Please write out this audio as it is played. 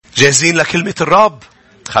جاهزين لكلمة الرب؟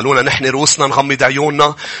 خلونا نحن رؤوسنا نغمض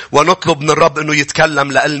عيوننا ونطلب من الرب أنه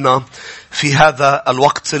يتكلم لنا في هذا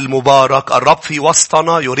الوقت المبارك. الرب في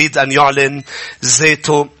وسطنا يريد أن يعلن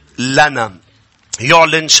ذاته لنا،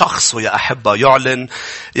 يعلن شخصه يا أحبة، يعلن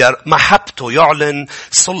محبته، يعلن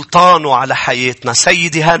سلطانه على حياتنا.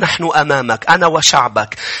 سيدي ها نحن أمامك، أنا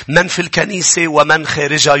وشعبك، من في الكنيسة ومن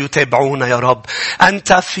خارجها يتابعون يا رب.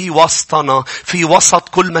 أنت في وسطنا، في وسط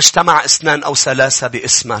كل ما اجتمع 2 أو 3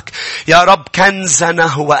 باسمك يا رب. كنزنا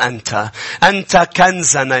هو أنت، أنت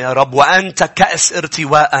كنزنا يا رب، وأنت كأس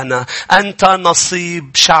ارتواءنا، أنت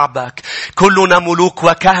نصيب شعبك. كلنا ملوك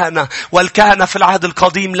وكهنة، والكهنة في العهد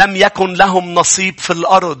القديم لم يكن لهم نصيب في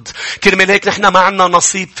الأرض. كرمال هيك نحن ما عنا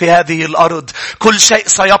نصيب في هذه الأرض. كل شيء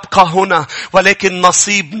سيبقى هنا، ولكن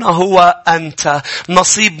نصيبنا هو أنت،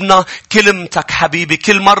 نصيبنا كلمتك حبيبي.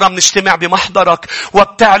 كل مرة بنجتمع بمحضرك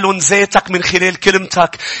وبتعلن ذاتك من خلال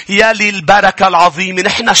كلمتك. يا لي البركة العظيمة.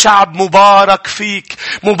 نحن شعب مبارك فيك،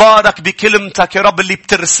 مبارك بكلمتك يا رب اللي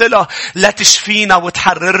بترسلها لتشفينا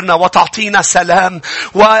وتحررنا وتعطينا سلام.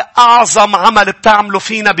 وأعظم عمل بتعمله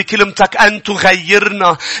فينا بكلمتك أن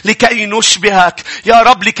تغيرنا لكي نشبهك يا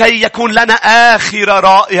رب، لكي يكون لنا آخرة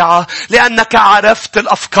رائعة، لأنك عرفت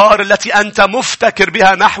الأفكار التي أنت مفتكر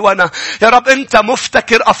بها نحونا يا رب. أنت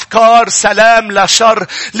مفتكر أفكار سلام لا شر،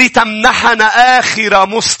 لتمنحنا آخرة،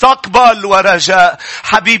 مستقبل ورجاء.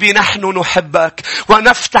 حبيبي نحن نحبك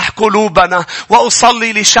ونفتح قلوبنا،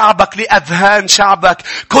 وأصلي لشعبك، لأذهان شعبك،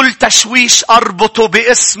 كل تشويش أربطه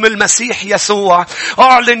باسم المسيح يسوع.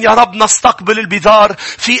 أعلن يا رب نستقبل البذار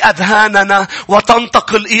في أذهاننا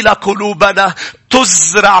وتنتقل إلى قلوبنا،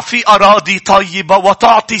 تزرع في أراضي طيبة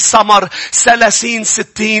وتعطي ثمر 30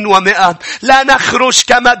 60 و100. لا نخرج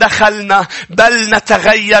كما دخلنا، بل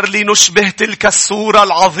نتغير لنشبه تلك الصورة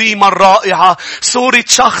العظيمة الرائعة، صورة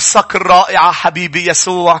شخصك الرائعة حبيبي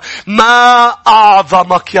يسوع. ما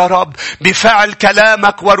أعظمك يا رب. بفعل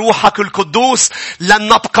كلامك وروحك القدوس لن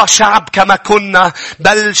نبقى شعب كما كنا،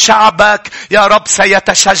 بل شعبك يا رب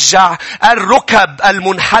سيتشجع. الركب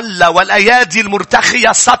المنحلة والأيادي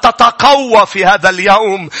المرتخية ستتقوى في هذا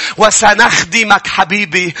اليوم، وسنخدمك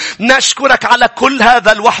حبيبي. نشكرك على كل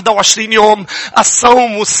هذا 21 يوم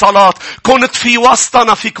الصوم والصلاة. كنت في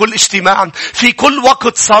وسطنا في كل اجتماع، في كل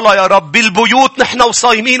وقت صلاة يا رب. بالبيوت نحن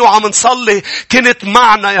وصايمين وعم نصلي، كنت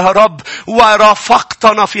معنا يا رب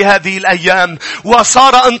ورافقتنا في هذه الأيام.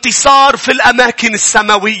 وصار انتصار في الأماكن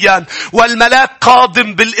السماوية، والملاك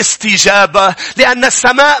قادم بالاستجابة، لأن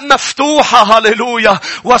السماء مفتوحة هاليلويا،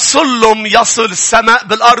 وسلم يصل السماء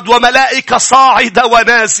بالأرض، وملائكة صاعدة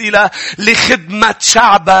ونازلة لخدمة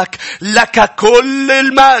شعبك. لك كل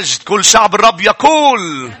المجد. كل شعب الرب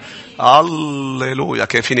يقول هاليلويا.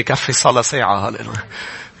 كان فيني كفي صلاة ساعة. هاليلويا.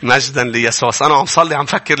 مجدا ليسوع. أنا عم صلي عم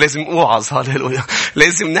فكر لازم أوعظ. هاليلويا.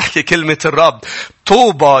 لازم نحكي كلمة الرب.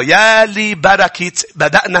 طوبى يا لي بركة.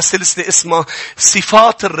 بدأنا سلسلة اسمها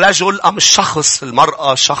صفات الرجل أم الشخص،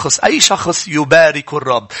 المرأة، شخص، أي شخص يبارك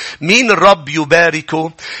الرب. مين الرب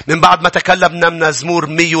يباركه؟ من بعد ما تكلمنا من مزمور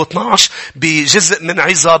 112 بجزء من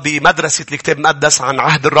عظة بمدرسة الكتاب المقدس عن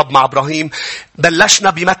عهد الرب مع إبراهيم، بلشنا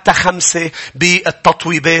بمتى 5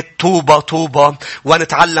 بالتطويبات طوبى طوبى،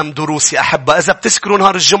 ونتعلم دروس يا أحبة. إذا بتذكروا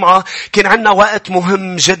نهار الجمعة كان عندنا وقت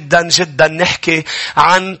مهم جدا جدا نحكي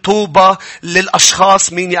عن طوبى للأشخاص.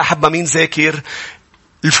 مين يا أحبة؟ مين ذاكر؟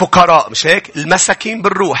 الفقراء، مش هيك؟ المساكين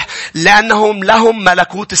بالروح، لأنهم لهم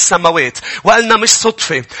ملكوت السماوات. وقلنا مش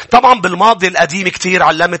صدفة. طبعا بالماضي القديم كتير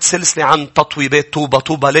علمت سلسلة عن تطويبات طوبى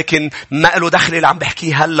طوبى، لكن ما له دخل اللي عم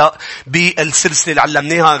بحكيه هلأ بالسلسلة اللي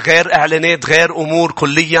علمناها. غير إعلانات، غير أمور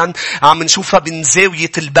كليا عم نشوفها من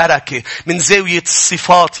زاوية البركة، من زاوية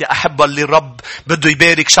الصفات يا أحبة اللي الرب بده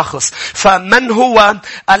يبارك شخص. فمن هو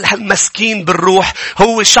المسكين بالروح؟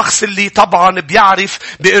 هو الشخص اللي طبعا بيعرف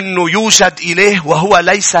بأنه يوجد إله،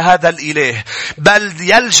 وهو ليس هذا الإله، بل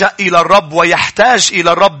يلجأ إلى الرب ويحتاج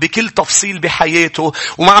إلى الرب بكل تفصيل بحياته،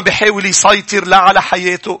 وما عم بيحاول يسيطر لا على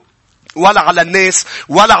حياته ولا على الناس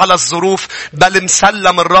ولا على الظروف، بل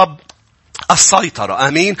مسلم الرب السيطرة.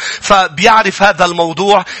 آمين. فبيعرف هذا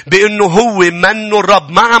الموضوع بأنه هو منه الرب،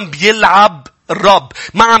 ما عم بيلعب الرب،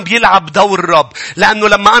 ما عم بيلعب دور الرب. لأنه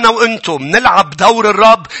لما أنا وإنتم نلعب دور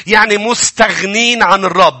الرب يعني مستغنين عن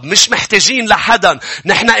الرب، مش محتاجين لحدا.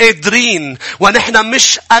 نحن قادرين، ونحن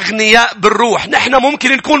مش أغنياء بالروح. نحن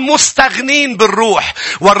ممكن نكون مستغنين بالروح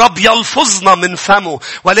والرب يلفظنا من فمه،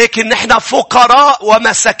 ولكن نحن فقراء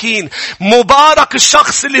ومساكين. مبارك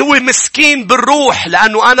الشخص اللي هو مسكين بالروح،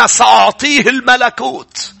 لأنه أنا سأعطيه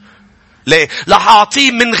الملكوت. ليه؟ رح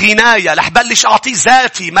أعطيه من غناية، رح بلش أعطيه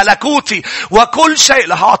ذاتي ملكوتي وكل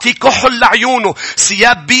شيء. رح أعطيه كحل لعيونه،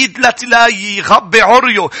 ثياب بيض لا يغبي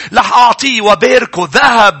عريه. رح أعطيه وباركه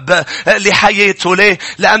ذهب لحياته. ليه؟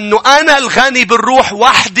 لأنه أنا الغني بالروح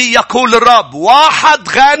وحدي يقول الرب. واحد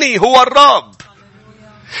غني هو الرب.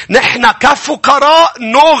 نحن كفقراء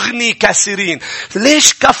نغني كثيرين.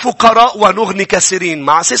 ليش كفقراء ونغني كثيرين؟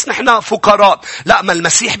 مع أساس نحن فقراء. لا، ما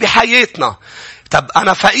المسيح بحياتنا. طب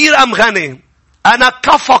أنا فقير أم غني؟ أنا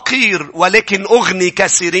كفقير ولكن أغني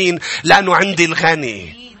كثيرين لأنه عندي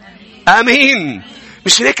الغني. آمين.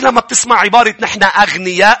 مش هيك لما بتسمع عبارة نحن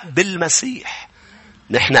أغنياء بالمسيح.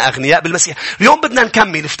 نحن أغنياء بالمسيح. اليوم بدنا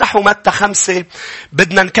نكمل. افتحوا متى 5.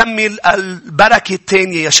 بدنا نكمل البركة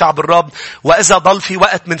الثانية يا شعب الرب. وإذا ضل في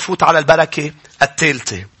وقت منفوت على البركة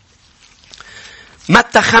الثالثة.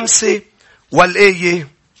 متى 5 والآية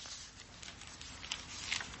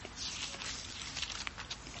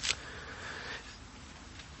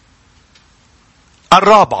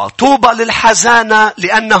 4. طوبى للحزانة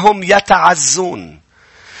لأنهم يتعزون.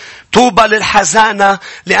 طوبى للحزانة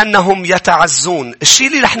لأنهم يتعزون. الشيء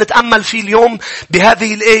اللي رح نتأمل فيه اليوم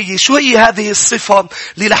بهذه الآية، شو هي هذه الصفة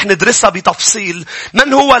اللي رح ندرسها بتفصيل؟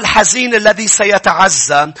 من هو الحزين الذي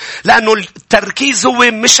سيتعزى؟ لأنه التركيز هو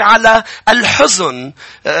مش على الحزن،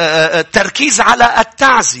 التركيز على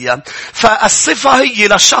التعزية. فالصفة هي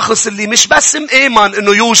للشخص اللي مش بس مآمن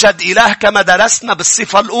أنه يوجد إله كما درسنا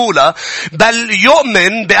بالصفة الأولى، بل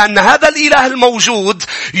يؤمن بأن هذا الإله الموجود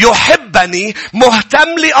يحبني،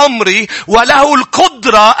 مهتم لأمر وله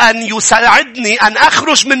القدرة أن يساعدني أن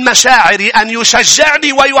أخرج من مشاعري، أن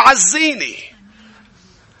يشجعني ويعزيني.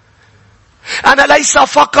 أنا ليس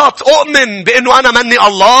فقط أؤمن بأنه أنا مني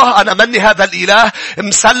الله، أنا مني هذا الإله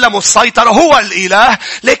مسلم السيطرة، هو الإله،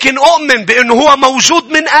 لكن أؤمن بأنه هو موجود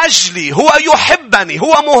من أجلي، هو يحبني،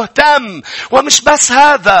 هو مهتم. ومش بس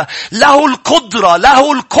هذا، له القدرة،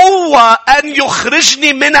 له القوة أن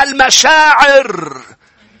يخرجني من المشاعر،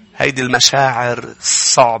 هيدي المشاعر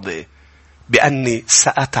الصعبة، بأني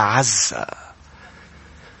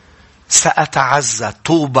سأتعزى.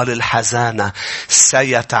 طوبى للحزانة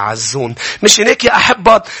سيتعزون. مش هيك يا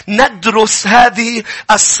أحبة ندرس هذه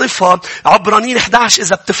الصفة. عبرانيين 11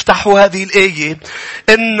 إذا بتفتحوا هذه الآية،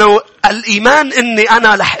 إنه الإيمان إني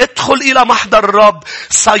أنا رح أدخل إلى محضر الرب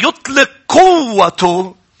سيطلق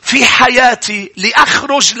قوته في حياتي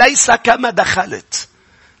لأخرج ليس كما دخلت.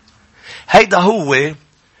 هيدا هو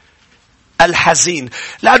الحزين.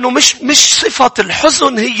 لأنه مش صفة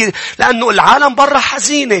الحزن هي، لأنه العالم برا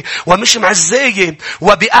حزينة ومش معزية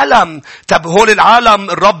وبألم. طب هول العالم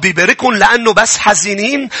الرب يباركهم لأنه بس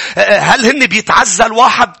حزينين؟ هل هن بيتعزى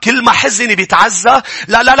الواحد كل ما حزن بيتعزى؟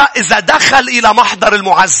 لا. إذا دخل إلى محضر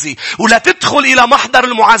المعزي، ولا تدخل إلى محضر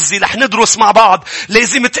المعزي، رح ندرس مع بعض،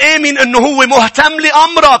 لازم تآمن أنه هو مهتم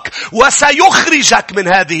لأمرك وسيخرجك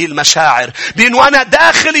من هذه المشاعر. بأنه أنا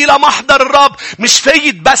داخل إلى محضر الرب مش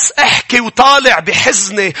فايد بس أحكي وطالع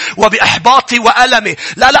بحزني وبإحباطي وألمي.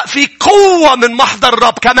 لا، في قوة من محضر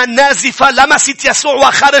الرب. كما النازفة لمست يسوع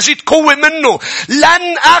وخرجت قوة منه.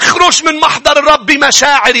 لن أخرج من محضر الرب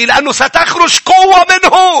بمشاعري، لأنه ستخرج قوة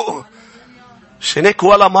منه. شنك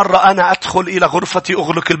ولا مرة أنا أدخل إلى غرفتي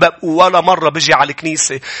أغلق الباب، ولا مرة بجي على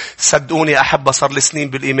الكنيسة. صدقوني أحب، صار لي سنين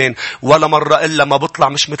بالإيمان، ولا مرة إلا ما بطلع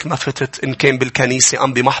مش مثل ما فتت، إن كان بالكنيسة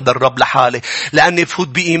أم بمحضر الرب لحالي. لأني بفوت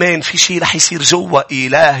بإيمان في شيء رح يصير جوا.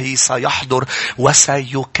 إلهي سيحضر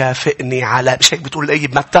وسيكافئني على، مش هيك بتقول الآية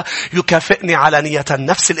بمتى؟ يكافئني علانية.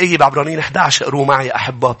 نفس الآية بعبرانيين 11. اقروا معي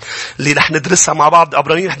أحبة اللي رح ندرسها مع بعض.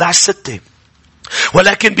 عبرانيين 11:6.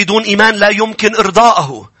 ولكن بدون إيمان لا يمكن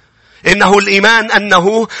إرضاءه. إنه الإيمان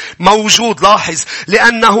أنه موجود. لاحظ،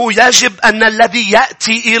 لأنه يجب أن الذي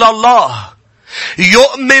يأتي إلى الله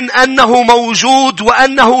يؤمن أنه موجود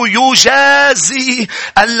وأنه يجازي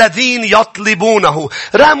الذين يطلبونه.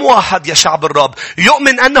 رقم 1 يا شعب الرب،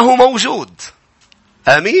 يؤمن أنه موجود.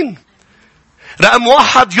 آمين. رقم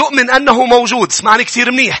 1 يؤمن أنه موجود. اسمعني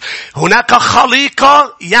كثير منيح. هناك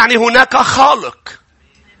خليقة، يعني هناك خالق.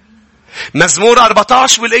 مزمور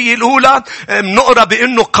 14 والآية الأولى نقرأ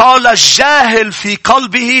بأنه قال الجاهل في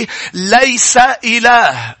قلبه ليس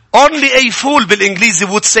إله. Only a fool بالإنجليزي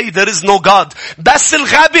would say there is no God. بس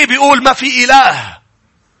الغبي بيقول ما في إله.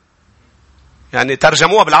 يعني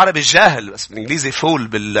ترجموها بالعربي الجاهل، بس بالإنجليزي فول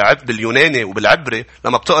باليوناني وبالعبري.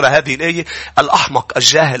 لما بتقرأ هذه الآية، الأحمق،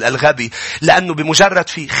 الجاهل، الغبي، لأنه بمجرد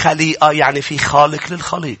في خليقة يعني في خالق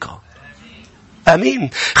للخليقة. أمين.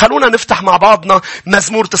 خلونا نفتح مع بعضنا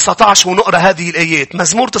مزمور 19 ونقرأ هذه الآيات.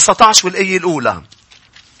 مزمور 19 والآية الأولى.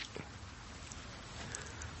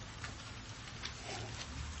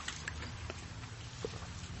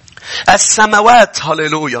 السماوات،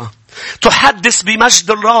 هللويا، تحدث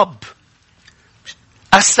بمجد الرب،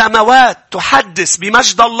 السماوات تحدث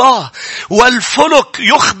بمجد الله والفلك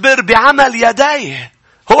يخبر بعمل يديه.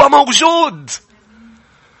 هو موجود.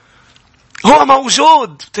 هو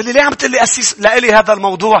موجود. قلت لي ليه عم تقول لي أسيس لإلي هذا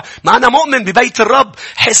الموضوع؟ ما أنا مؤمن ببيت الرب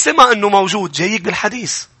حسمة أنه موجود. جايك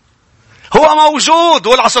بالحديث. هو موجود.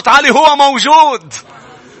 قول على صوت عالي هو موجود.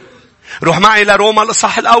 روح معي لروما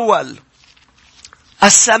الإصحاح الأول.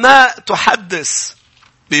 السماء تحدث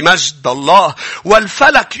بمجد الله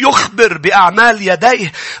والفلك يخبر بأعمال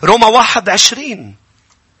يديه. روما 21.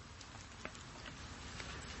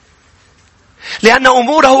 لأن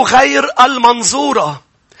أموره غير المنظورة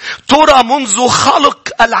ترى منذ خلق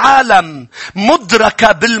العالم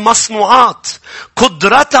مدركة بالمصنوعات.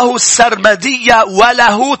 قدرته السرمدية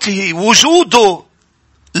ولاهوته وجوده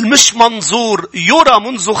المش منظور يرى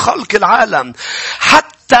منذ خلق العالم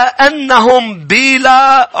حتى أنهم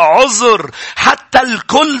بلا عذر. حتى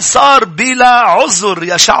الكل صار بلا عذر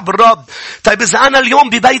يا شعب الرب. طيب إذا أنا اليوم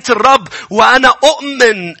ببيت الرب وأنا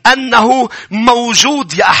أؤمن أنه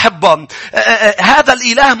موجود يا أحبة، هذا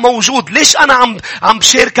الإله موجود. ليش أنا عم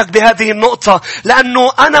بشاركك بهذه النقطة؟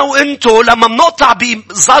 لأنه أنا وإنتو لما منقطع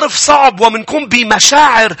بظرف صعب ومنكون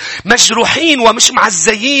بمشاعر مجروحين ومش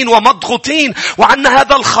معزيين ومضغوطين وعنا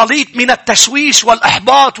هذا الخليط من التشويش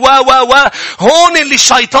والإحباط هون اللي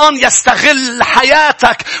الشيطان يستغل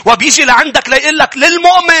حياتك وبيجي لعندك ليقول لك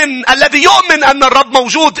للمؤمن الذي يؤمن أن الرب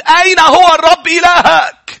موجود أين هو الرب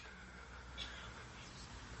إلهك؟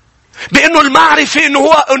 بأنه المعرفة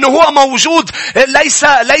أنه هو موجود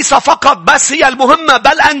ليس فقط بس هي المهمة،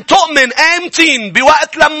 بل أن تؤمن آمتين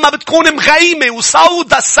بوقت لما بتكون مغيمة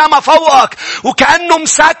وصوت السما فوقك وكأنه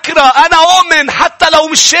مسكرة. أنا أؤمن حتى لو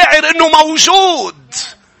مش شاعر أنه موجود.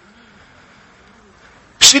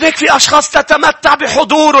 شريك في أشخاص تتمتع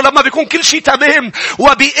بحضوره لما بيكون كل شيء تمام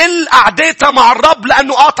وبيقل قعدتها مع الرب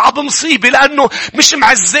لأنه قاطعة بمصيبة لأنه مش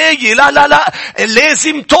معزية. لا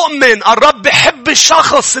لازم تؤمن الرب بحب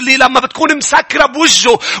الشخص اللي لما بتكون مسكرة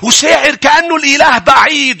بوجهه وشاعر كأنه الإله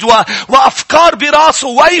بعيد وأفكار براسه.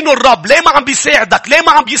 وين الرب؟ ليه ما عم بيساعدك؟ ليه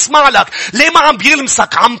ما عم بيسمع لك؟ ليه ما عم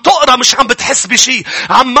بيلمسك؟ عم تقرأ مش عم بتحس بشيء،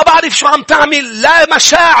 ما بعرف شو عم تعمل. لا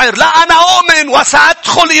مشاعر. لا أنا أؤمن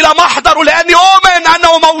وسأدخل إلى محضره لأني أؤمن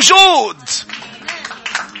أنه موجود.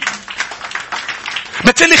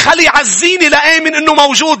 بتقلي خلي يعزيني لآمن أنه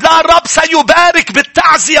موجود. لا، الرب سيبارك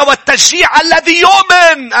بالتعزية والتشجيع الذي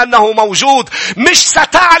يؤمن أنه موجود. مش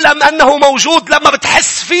ستعلم أنه موجود لما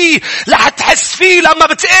بتحس فيه، لا هتحس فيه لما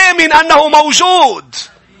بتآمن أنه موجود.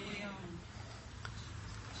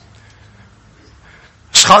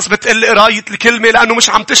 أشخاص بتقل قراية الكلمة لأنه مش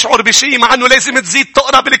عم تشعر بشيء، مع أنه لازم تزيد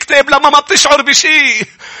تقرأ بالكتاب لما ما بتشعر بشيء.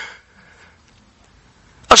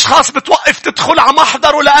 أشخاص بتوقف تدخل على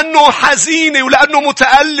محضره لأنه حزينة ولأنه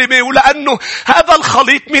متألمة ولأنه هذا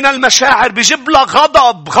الخليط من المشاعر بيجيب لها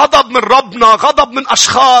غضب من ربنا، غضب من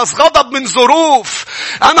أشخاص، غضب من ظروف.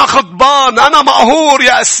 أنا غضبان، أنا مقهور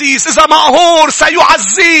يا أسيس. إذا مقهور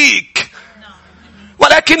سيعزيك،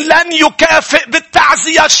 ولكن لن يكافئ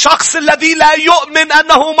بالتعزية الشخص الذي لا يؤمن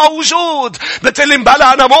أنه موجود. بتقلي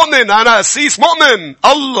بلا أنا مؤمن، أنا أسيس مؤمن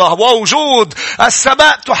الله موجود.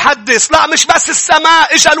 السماء تحدث. لا مش بس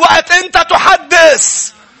السماء، إجا الوقت أنت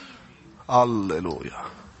تحدث. هللويا.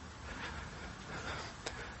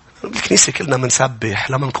 بالكنيسة كلنا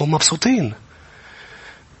منسبح لما نكون مبسوطين،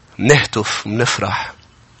 نهتف منفرح.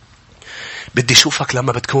 بدي شوفك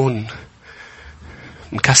لما بتكون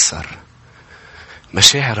مكسر،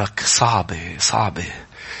 مشاعرك صعبة،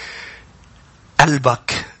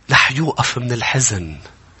 قلبك رح يوقف من الحزن.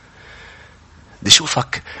 بدي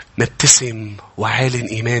شوفك مبتسم وعالن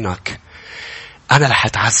إيمانك. أنا رح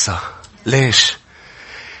أتعزى. ليش؟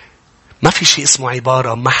 ما في شيء اسمه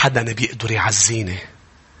عبارة ما حدا بيقدر يعزيني،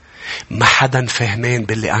 ما حدا فهمان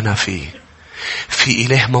باللي أنا فيه. في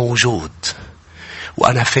إله موجود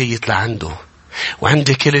وأنا فايت لعنده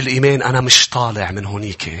وعندي كل الإيمان. أنا مش طالع من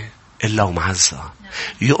هونيك إلا ومعزى.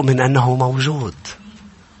 يؤمن أنه موجود،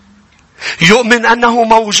 يؤمن أنه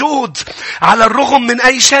موجود على الرغم من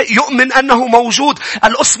أي شيء. يؤمن أنه موجود.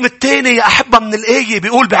 القسم الثاني يا أحبة من الآية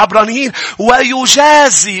بيقول بعبرانيين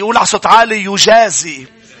ويجازي. يقول على صوت عالي يجازي.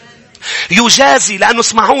 لأنه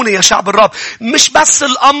اسمعوني يا شعب الرب، مش بس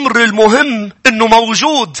الأمر المهم أنه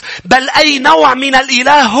موجود، بل أي نوع من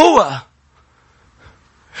الإله هو.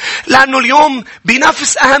 لأنه اليوم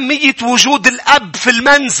بنفس أهمية وجود الأب في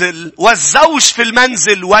المنزل والزوج في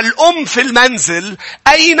المنزل والأم في المنزل،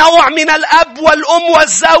 أي نوع من الأب والأم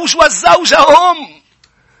والزوج والزوجة هم.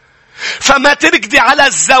 فما تركضي على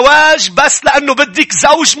الزواج بس لأنه بدك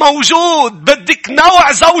زوج موجود، بدك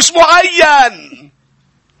نوع زوج معين.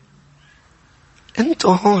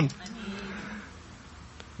 انتوا هون.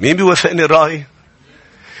 مين بيوافقني الرأي؟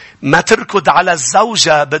 ما تركض على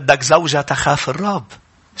الزوجة، بدك زوجة تخاف الرب.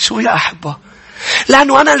 شو يا أحبة؟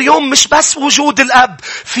 لأنه أنا اليوم مش بس وجود الأب،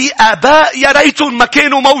 في آباء يا ريتهم ما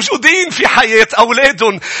كانوا موجودين في حياة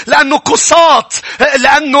أولادهم، لأنه قساط،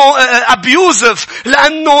 لأنه أبيوزف،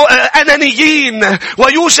 لأنه أنانيين.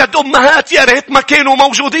 ويوجد أمهات يا ريت ما كانوا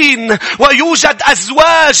موجودين، ويوجد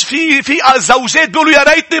أزواج في زوجات بيقولوا يا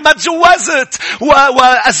ريتني ما تجوزت،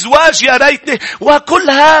 وأزواج يا ريتني. وكل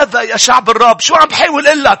هذا يا شعب الرب شو عم بحاول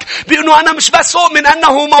أقول لك؟ بأنه أنا مش بس أؤمن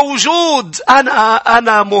أنه موجود،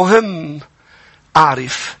 أنا مهم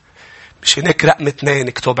أعرف. مش هناك رقم 2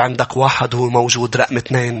 اكتب عندك 1 هو موجود رقم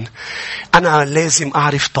 2. أنا لازم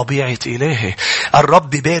أعرف طبيعة إلهي. الرب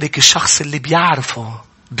بيبارك الشخص اللي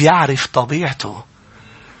بيعرف طبيعته.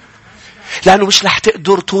 لأنه مش رح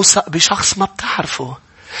تقدر توثق بشخص ما بتعرفه.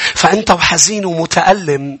 فأنت وحزين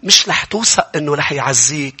ومتألم مش رح توثق أنه رح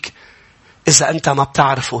يعزيك إذا أنت ما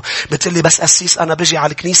بتعرفه. بتقلي بس أسيس أنا بجي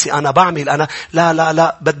على الكنيسة أنا بعمل أنا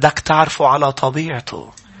لا بدك تعرفه على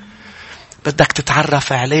طبيعته. بدك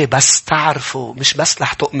تتعرف عليه بس تعرفه. مش بس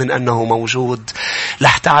رح تؤمن أنه موجود،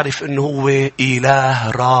 رح تعرف أنه هو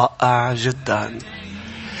إله رائع جدا.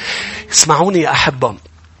 اسمعوني يا أحبة،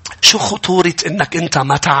 شو خطورة أنك أنت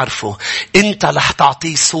ما تعرفه؟ أنت رح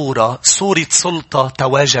تعطيه صورة سلطة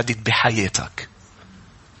تواجدت بحياتك.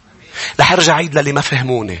 رح ارجع عيد للي ما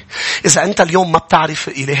فهموني. إذا أنت اليوم ما بتعرف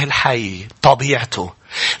إله الحي طبيعته،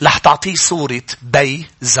 رح تعطيه صورة بي،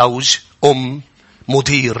 زوج، أم،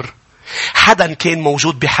 مدير، حدا كان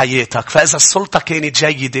موجود بحياتك. فإذا السلطة كانت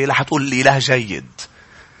جيدة رح تقول الإله جيد،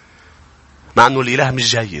 مع أنه الإله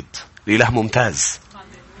مش جيد، الإله ممتاز،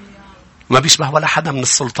 ما بيشبه ولا حدا من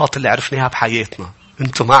السلطات اللي عرفناها بحياتنا.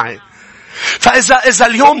 أنتوا معي؟ فإذا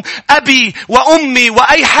اليوم أبي وأمي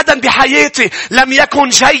وأي حدا بحياتي لم يكن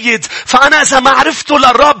جيد، فأنا إذا ما عرفته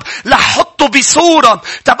للرب رح أحطه بصورة.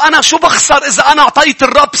 طب أنا شو بخسر إذا أنا أعطيت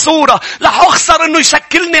الرب صورة؟ رح أخسر إنه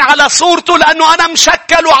يشكلني على صورته، لأنه أنا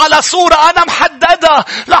مشكله على صورة أنا محددة.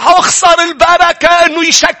 رح أخسر البركة إنه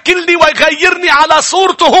يشكلني ويغيرني على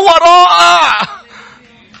صورته. هو رائع.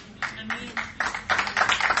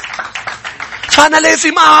 فأنا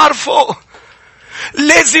لازم أعرفه.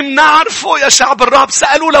 لازم نعرفه يا شعب الرب.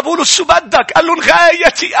 سألوا لبولس شو بدك؟ قال لهم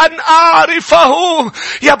غايتي أن أعرفه.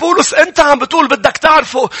 يا بولس أنت عم بتقول بدك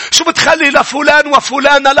تعرفه، شو بتخلي لفلان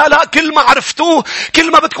وفلانة؟ لا كل ما عرفتوه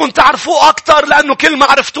كل ما بدكم تعرفوه أكتر، لأنه كل ما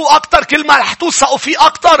عرفتوه أكتر كل ما رح توثقوا فيه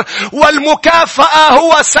أكتر. والمكافأة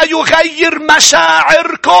هو سيغير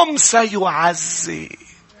مشاعركم، سيعزي،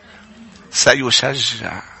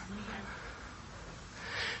 سيشجع.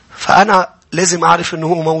 فأنا لازم أعرف أنه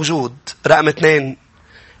هو موجود. رقم 2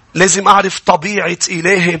 لازم أعرف طبيعة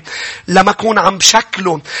إلهي لما أكون عم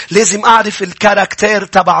بشكله. لازم أعرف الكاركتير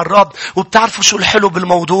تبع الرب. وبتعرفوا شو الحلو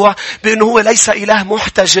بالموضوع؟ بأنه هو ليس إله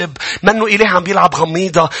محتجب، منه إله عم بيلعب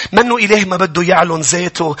غميضة، منه إله ما بده يعلن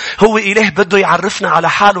ذاته. هو إله بده يعرفنا على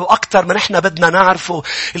حاله أكتر من إحنا بدنا نعرفه.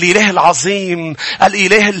 الإله العظيم،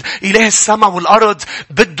 إله السماء والأرض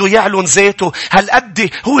بده يعلن ذاته. هالقد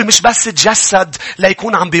هو مش بس تجسد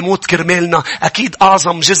ليكون عم بيموت كرمالنا. أكيد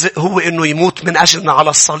أعظم جزء هو إنه يموت من أجلنا على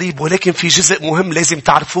الصليب، ولكن في جزء مهم لازم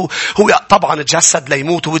تعرفوه. هو طبعا تجسد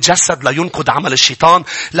ليموت، هو تجسد لينقض عمل الشيطان،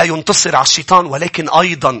 لا ينتصر على الشيطان، ولكن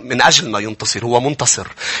أيضا من أجلنا ينتصر. هو منتصر،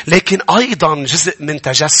 لكن أيضا جزء من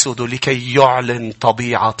تجسده لكي يعلن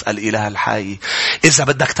طبيعة الإله الحي. إذا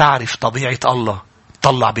بدك تعرف طبيعة الله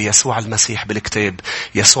طلع بيسوع المسيح بالكتاب.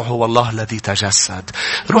 يسوع هو الله الذي تجسد.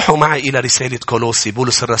 روحوا معي إلى رسالة كولوسي،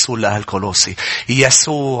 بولس الرسول لأهل كولوسي.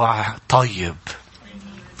 يسوع طيب،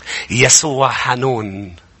 يسوع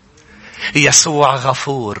حنون، يسوع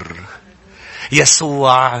غفور،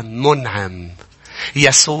 يسوع منعم،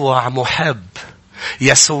 يسوع محب،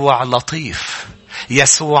 يسوع لطيف،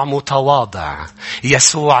 يسوع متواضع،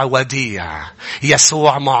 يسوع وديع،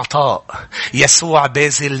 يسوع معطاء، يسوع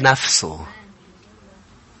باذل نفسه.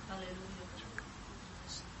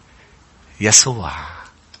 يسوع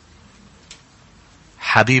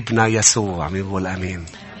حبيبنا يسوع. مين بقول أمين؟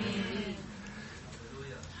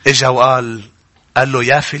 إجا وقال له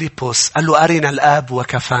يا فيليبوس، قال له أرنا الآب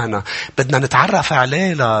وكفانا. بدنا نتعرف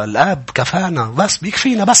عليه، الآب كفانا بس،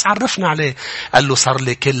 بيكفينا بس عرفنا عليه. قال له صار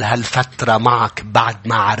لي كل هالفترة معك بعد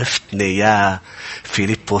ما عرفتني يا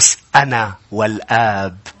فيليبوس، أنا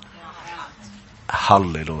والآب.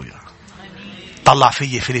 هاللويا. طلع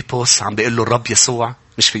فيي فيليبوس عم بيقول له الرب يسوع،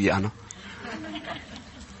 مش فيي أنا.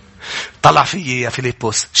 طلع فيي يا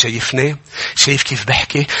فيليبوس، شايفني؟ شايف كيف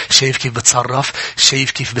بحكي؟ شايف كيف بتصرف؟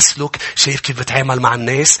 شايف كيف بسلك؟ شايف كيف بتعامل مع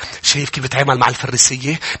الناس؟ شايف كيف بتعامل مع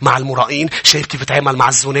الفريسية، مع المرائين؟ شايف كيف بتعامل مع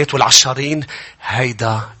الزنات والعشارين؟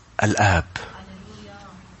 هيدا الآب.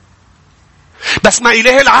 بس ما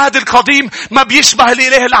إله العهد القديم ما بيشبه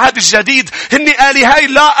الإله العهد الجديد. هن آلهي؟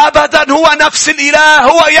 لا أبدا، هو نفس الإله،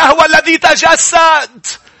 هو يهوه الذي تجسد.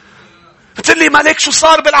 بتقلي مالك شو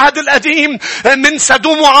صار بالعهد القديم من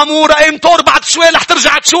سدوم وعمورة؟ انطر بعد شوي رح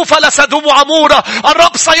ترجع تشوفها لسدوم وعمورة.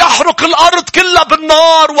 الرب سيحرق الأرض كلها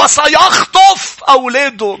بالنار وسيخطف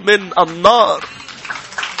أولاده من النار.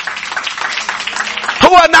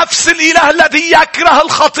 هو نفس الإله الذي يكره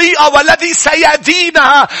الخطيئة والذي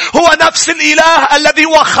سيدينها. هو نفس الإله الذي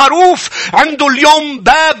هو خروف عنده اليوم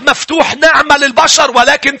باب مفتوح نعمة للبشر،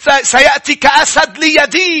 ولكن سيأتي كأسد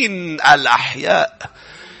ليدين الأحياء.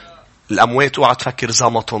 الأموات اوعى تفكر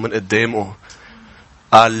زمطوا من قدامه.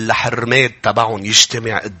 الحرمات تبعهم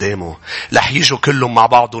يجتمع قدامه. رح يجوا كلهم مع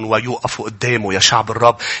بعضهم ويوقفوا قدامه يا شعب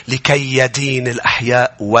الرب لكي يدين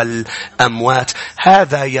الأحياء والأموات.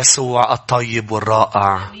 هذا يسوع الطيب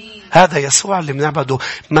والرائع. هذا يسوع اللي بنعبده.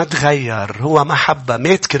 ما تغير، هو محبة.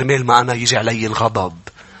 مات كرمال ما أنا يجي علي الغضب.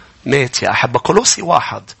 مات يا أحبة. كولوسي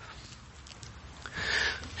 1.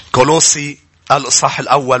 كولوسي الإصحاح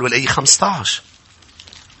الأول والآية 15.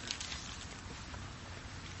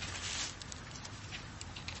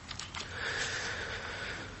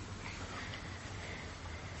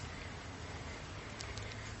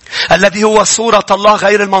 الذي هو صورة الله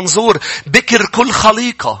غير المنظور، بكر كل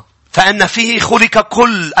خليقة، فإن فيه خلق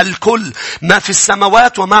الكل ما في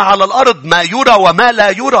السماوات وما على الأرض، ما يرى وما لا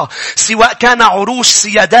يرى، سواء كان عروش،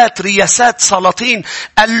 سيادات، رياسات، سلاطين،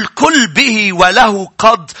 الكل به وله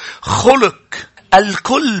قد خلق.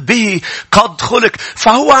 الكل به قد خلق.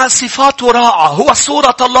 فهو صفاته رائعة. هو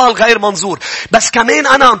صورة الله الغير منظور. بس كمان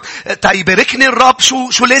أنا تيباركني الرب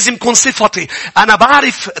شو لازم يكون صفتي. أنا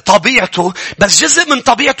بعرف طبيعته، بس جزء من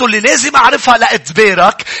طبيعته اللي لازم أعرفها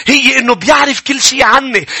لأتبارك هي إنه بيعرف كل شيء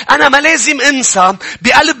عني. أنا ما لازم أنسى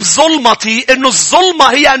بقلب ظلمتي إنه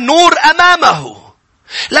الظلمة هي النور أمامه.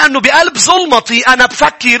 لأنه بقلب ظلمتي أنا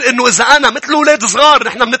بفكر إنه إذا أنا مثل أولاد صغار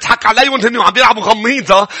نحن بنضحك عليهم هن وعم بيلعبوا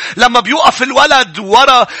غميضة، لما بيوقف الولد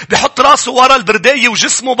ورا بيحط راسه ورا البرداية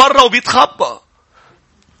وجسمه برا وبيتخبى.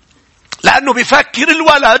 لأنه بيفكر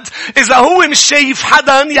الولد إذا هو مش شايف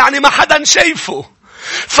حدا يعني ما حدا شايفه.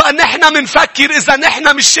 فنحن منفكر إذا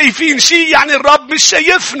نحن مش شايفين شيء يعني الرب مش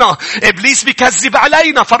شايفنا. إبليس بيكذب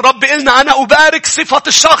علينا. فالرب قلنا أنا أبارك صفة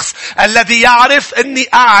الشخص الذي يعرف أني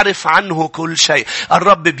أعرف عنه كل شيء.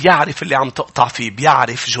 الرب بيعرف اللي عم تقطع فيه،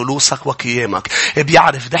 بيعرف جلوسك وقيامك،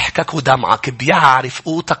 بيعرف ضحكك ودمعك، بيعرف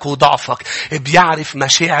قوتك وضعفك، بيعرف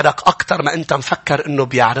مشاعرك أكتر ما أنت مفكر أنه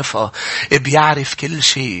بيعرفها. بيعرف كل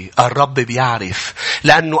شيء. الرب بيعرف.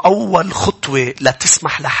 لأنه أول خطوة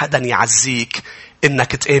لتسمح لحدا يعزيك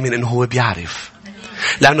إنك تآمن إنه هو بيعرف.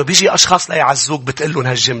 لأنه بيجي أشخاص لا يعزوك بتقلهم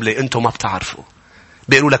هالجملة، أنتم ما بتعرفوا.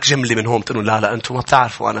 بيقولوا لك جملة منهم تقولوا لا أنتم ما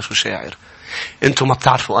بتعرفوا أنا شو شاعر. أنتم ما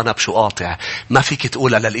بتعرفوا أنا بشو قاطع. ما فيك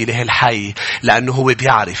تقولها للإله الحي لأنه هو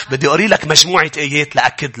بيعرف. بدي أقري لك مجموعة آيات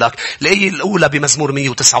لأكد لك. الآية الأولى بمزمور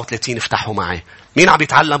 139. افتحوا معي. مين عم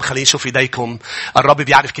يتعلم؟ خلينا نشوف ايديكم. الرب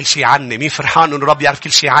بيعرف كل شيء عني. مين فرحان انه الرب يعرف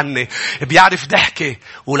كل شيء عني؟ بيعرف ضحكي.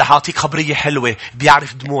 ورح أعطيك خبرية حلوة.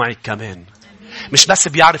 بيعرف دموعك كمان. مش بس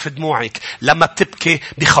بيعرف دموعك، لما بتبكي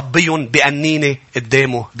بيخبيهم بأنينة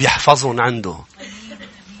قدامه، بيحفظهم عنده.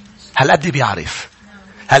 هالقد بيعرف.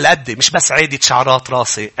 هالقد مش بس عادة شعرات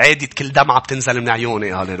راسي، عادة كل دمعة بتنزل من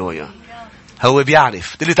عيوني. هاليلويا. هو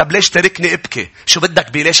بيعرف. تقول لي طب ليش تركني ابكي؟ شو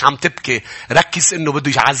بدك بليش عم تبكي؟ ركز انه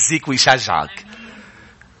بده يعزيك ويشجعك.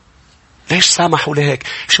 ليش سامحوا لهيك؟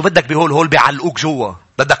 شو بدك بهول بيعلقوك جوا؟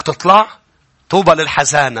 بدك تطلع؟ طوبى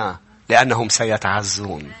للحزانة لأنهم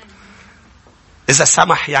سيتعزون. إذا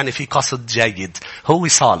سمح يعني في قصد جيد. هو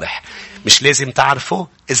صالح. مش لازم تعرفه.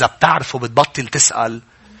 إذا بتعرفه بتبطل تسأل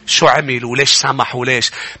شو عمل وليش سمح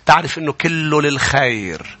وليش. تعرف إنه كله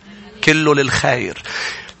للخير. كله للخير.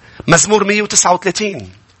 مزمور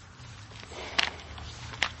 139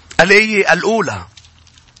 الآية الأولى.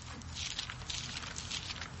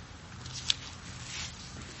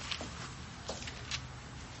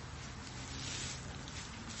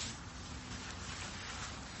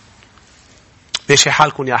 ماشي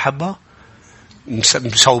حالكم يا أحبة؟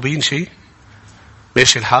 مشوبين شيء؟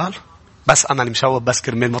 ماشي الحال؟ بس أنا اللي مشوب بس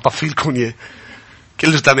كرمال ما طفيلكم يه.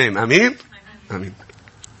 كله تمام. أمين؟ أمين.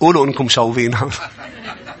 قولوا أنكم مشوبين.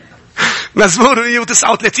 مزمور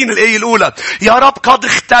 139 الآية الأولى. يا رب قد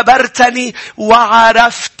اختبرتني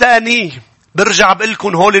وعرفتني. برجع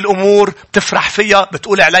بقلكم هول الأمور بتفرح فيها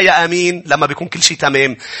بتقول عليها أمين لما بيكون كل شيء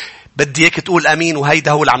تمام. بدي اياك تقول امين.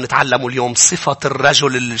 وهيدا هو اللي عم نتعلمه اليوم. صفة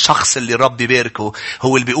الرجل الشخص اللي رب بيباركه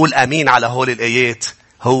هو اللي بيقول امين على هول الايات.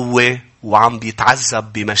 هو وعم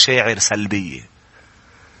بيتعذب بمشاعر سلبية.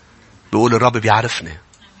 بيقول الرب بيعرفني.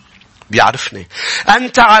 بيعرفني.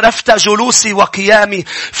 أنت عرفت جلوسي وقيامي.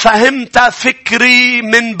 فهمت فكري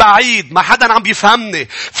من بعيد. ما حدا عم بيفهمني.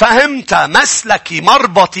 فهمت مسلكي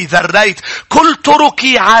مربطي ذريت. كل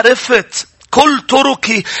طرقي عرفت. كل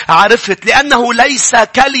طرقي عرفت. لأنه ليس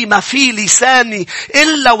كلمة في لساني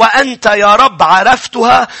إلا وأنت يا رب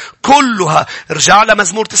عرفتها كلها. ارجع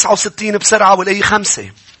لمزمور 69 بسرعة والآية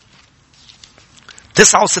 5.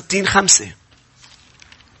 69:5.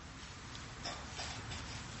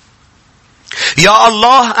 يا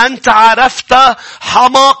الله أنت عرفت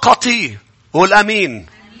حماقتي. قول أمين.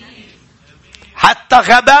 حتى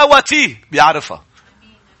غباوتي بيعرفها.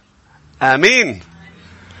 أمين.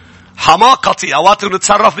 حماقتي. أوقات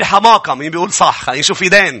نتصرف بحماقة. مين بيقول صح؟ خلينا نشوف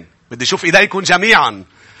إيدين. بدي أشوف إيديكم جميعا.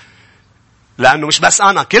 لأنه مش بس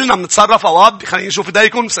أنا. كلنا بنتصرف أوقات. خلينا نشوف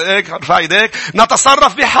إيديكم. ارفع إيديك.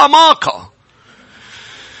 نتصرف بحماقة.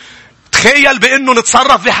 تخيل بأنه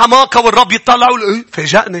نتصرف بحماقة والرب يطلع ويقول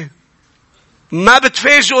فاجأني. ما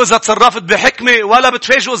بتفاجئوا إذا تصرفت بحكمة ولا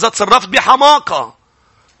بتفاجئوا إذا تصرفت بحماقة.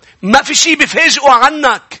 ما في شيء بيفاجئوا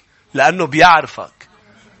عنك لأنه بيعرفك.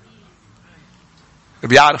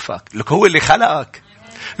 بيعرفك. لك هو اللي خلقك.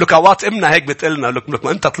 لك أوقات إمنا هيك بتقلنا. لك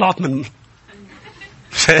ما أنت طلعت من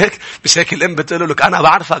مش هيك الأم بتقول لك أنا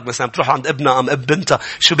بعرفك. بس بتروح عند ابنها أم اب بنتها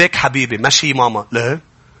شو بيك حبيبي ماشي ماما لا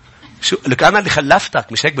شو لك أنا اللي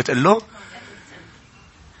خلفتك. مش هيك بتقول له.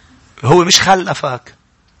 هو مش خلفك.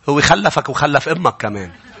 هو خلفك وخلف أمك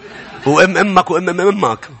كمان. وأم أمك وأم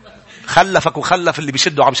أمك. خلفك وخلف اللي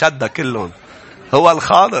بيشدوا عم شدك كلهم. هو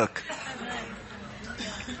الخالق.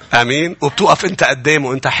 أمين. وبتوقف أنت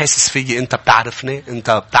قدامه. أنت حاسس فيي. أنت بتعرفني.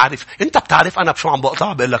 أنت بتعرف أنا بشو عم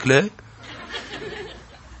بقطع. بقول لك ليه.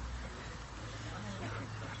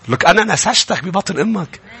 لك أنا نسجتك ببطن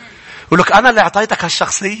أمك. ولك أنا اللي أعطيتك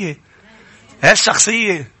هالشخصية.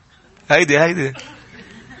 هالشخصية. هيدي.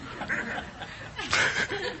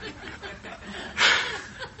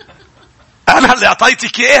 أنا اللي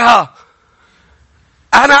أعطيتك إياها.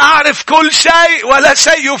 أنا أعرف كل شيء ولا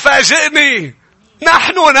شيء يفاجئني.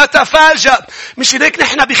 نحن نتفاجأ. مش هيك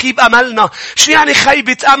نحن بخيب أملنا. شو يعني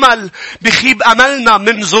خيبة أمل؟ بخيب أملنا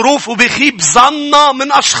من ظروف وبخيب ظننا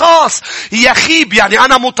من أشخاص. يخيب يعني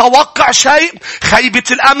أنا متوقع شيء. خيبة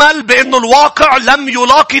الأمل بأنه الواقع لم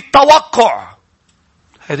يلاقي التوقع.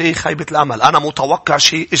 هذه خيبة الأمل. أنا متوقع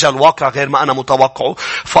شيء إجا الواقع غير ما أنا متوقعه.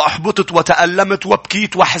 فأحبطت وتألمت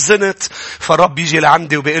وبكيت وحزنت. فالرب يجي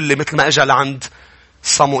لعندي وبيقول لي مثل ما إجا لعند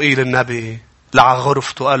صموئيل النبي لع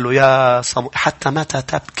غرفته قال له يا صموئيل حتى متى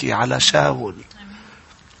تبكي على شاول.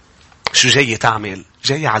 شو جاي تعمل؟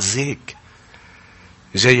 جاي عزيك.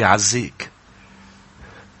 جاي عزيك.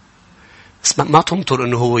 ما تنطر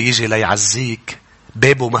انه هو يجي ليعزيك.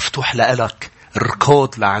 بابه مفتوح لإلك.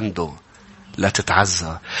 ركض لعنده لا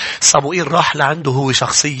تتعزى. صموئيل راح لعنده هو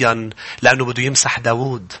شخصيا لأنه بده يمسح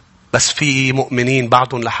داود. بس في مؤمنين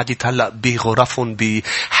بعضهم لحديث هلأ بغرفهم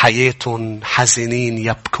بحياتهم حزينين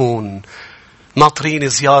يبكون ناطرين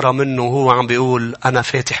زيارة منه. وهو عم بيقول أنا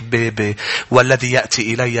فاتح بابي والذي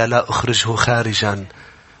يأتي إلي لا أخرجه خارجا.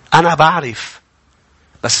 أنا بعرف.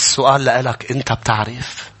 بس السؤال لك أنت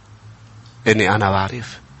بتعرف إني أنا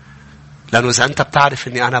بعرف؟ لأنه إذا أنت بتعرف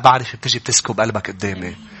إني أنا بعرف بتجي بتسكب قلبك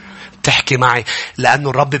قدامي تحكي معي. لأنه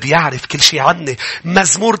الرب بيعرف كل شيء عني.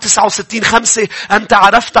 مزمور 69:5 أنت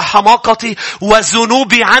عرفت حماقتي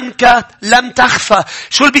وذنوبي عنك لم تخفى.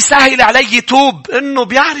 شو اللي بيسهل علي توب؟ إنه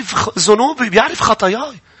بيعرف ذنوبي بيعرف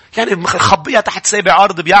خطاياي. يعني مخبيها تحت سابع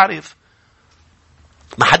أرض بيعرف.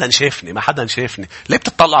 ما حدا شافني. ليه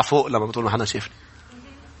بتطلع فوق لما بتقول ما حدا شافني؟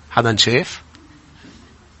 حدا شاف؟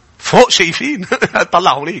 فوق شايفين.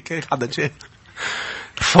 طلع هونيك كيف حدا شاف؟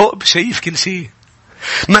 فوق شايف كل شيء.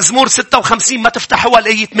 مزمور 56 ما تفتحوا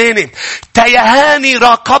الآية 8. تيهاني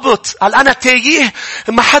راقبت. قال أنا تايه.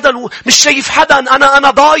 ما حدا مش شايف حدا.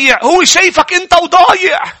 أنا ضايع. هو شايفك أنت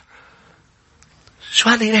وضايع. شو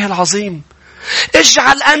هالإله العظيم.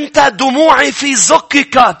 اجعل أنت دموعي في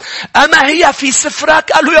زكك أما هي في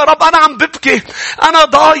سفرك. قال له يا رب أنا عم ببكي. أنا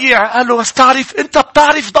ضايع. قال له بس تعرف أنت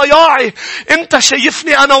بتعرف ضياعي. أنت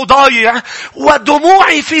شايفني أنا وضايع.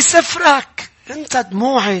 ودموعي في سفرك. أنت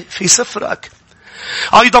دموعي في سفرك.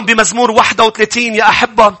 أيضا بمزمور 31 يا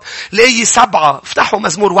أحبة الآية 7. افتحوا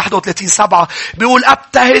مزمور 31:7. بيقول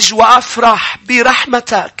أبتهج وأفرح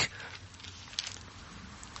برحمتك.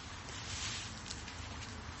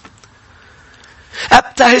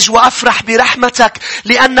 أبتهج وأفرح برحمتك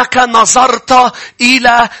لأنك نظرت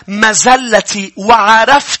إلى مزلتي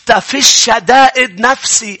وعرفت في الشدائد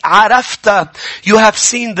نفسي. عرفت. You have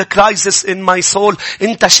seen the crisis in my soul.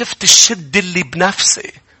 أنت شفت الشد اللي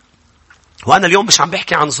بنفسي. وأنا اليوم مش عم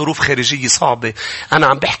بحكي عن ظروف خارجية صعبة. أنا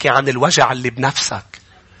عم بحكي عن الوجع اللي بنفسك.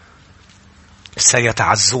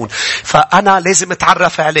 سيتعزون. فأنا لازم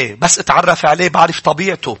أتعرف عليه. بس أتعرف عليه بعرف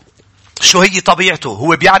طبيعته. شو هي طبيعته؟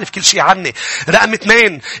 هو بيعرف كل شيء عني. رقم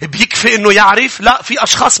 2، بيكفي انه يعرف؟ لا، في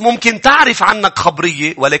اشخاص ممكن تعرف عنك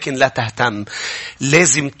خبرية ولكن لا تهتم.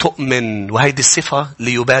 لازم تؤمن، وهيدي الصفة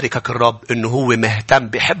ليباركك الرب، انه هو مهتم،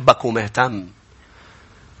 بحبك ومهتم.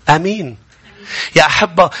 امين. يا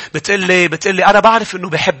أحبة، بتقلي أنا بعرف إنه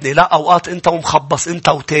بحبني. لا، أوقات أنت ومخبص، أنت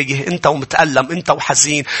وتايه، أنت ومتألم، أنت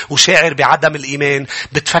وحزين وشاعر بعدم الإيمان،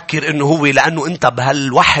 بتفكر إنه هو لأنه أنت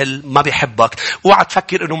بهالوحل ما بيحبك. اوعى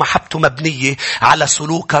تفكر إنه محبته مبنية على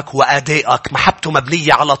سلوكك وأدائك. محبته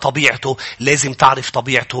مبنية على طبيعته. لازم تعرف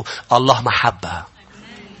طبيعته. الله محبة.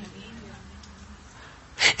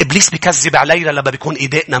 إبليس بيكذب علينا لما بيكون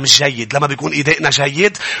إيدائنا مش جيد. لما بيكون إيدائنا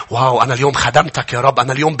جيد، واو، أنا اليوم خدمتك يا رب،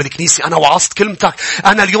 أنا اليوم بالكنيسة أنا وعظت كلمتك،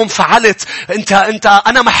 أنا اليوم فعلت،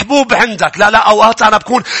 أنا محبوب عندك. لا، أوقات أنا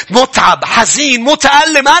بكون متعب، حزين،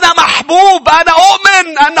 متألم. أنا محبوب. أنا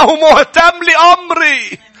أؤمن أنه مهتم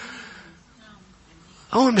لأمري.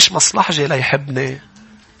 هو مش مصلحة لا يحبني،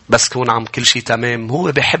 بس كون عم كل شيء تمام.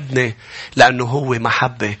 هو بيحبني لأنه هو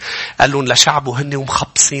محبة. قال لهم لشعبه هن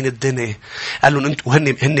ومخبصين الدنيا. قال لهم انتوا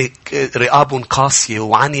هن رقاب قاسية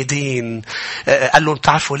وعنيدين. قال لهم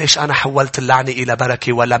تعرفوا ليش أنا حولت اللعنة إلى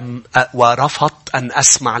بركة ورفضت أن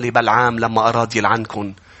أسمع لبلعام لما أراد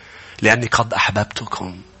يلعنكم؟ لأني قد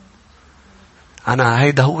أحببتكم. أنا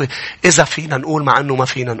هيدا هو. إذا فينا نقول، مع أنه ما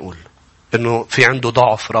فينا نقول إنه في عنده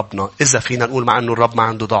ضعف ربنا. إذا فينا نقول مع أنه الرب ما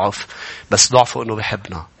عنده ضعف، بس ضعفه إنه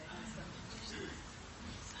بيحبنا.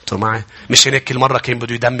 معي؟ مش هيك كل مرة كان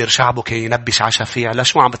بده يدمر شعبه كان ينبش على شفيع. لا،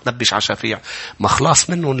 شو عم بتنبش على شفيع؟ ما خلاص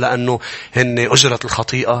منهم لأنه هن أجرة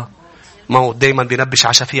الخطيئة. ما هو دايما بينبش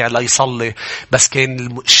على شفيع لا يصلي. بس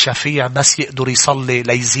كان الشفيع بس يقدر يصلي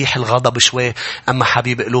ليزيح الغضب شوي. أما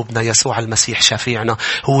حبيب قلوبنا يسوع المسيح شفيعنا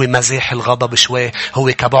هو مزاح الغضب شوي.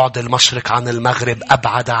 هو كبعد المشرق عن المغرب،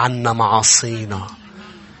 أبعد عنا معاصينا.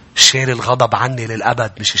 شيل الغضب عني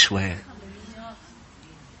للأبد، مش شوي.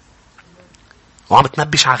 وعم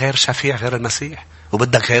تنبش على غير شفيع غير المسيح،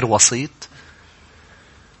 وبدك غير وسيط.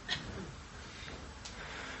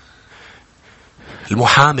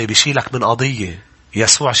 المحامي بيشيلك من قضية،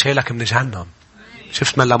 يسوع شيلك من جهنم.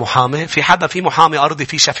 شفت من محامي؟ في محامي أرضي،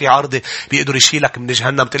 في شفيع أرضي بيقدر يشيلك من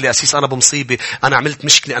جهنم. تقول لي أسيس أنا بمصيبة، أنا عملت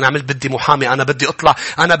مشكلة، أنا عملت بدي محامي، أنا بدي أطلع،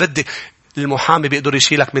 أنا بدي. المحامي بيقدر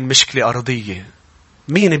يشيلك من مشكلة أرضية.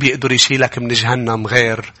 مين بيقدر يشيلك من جهنم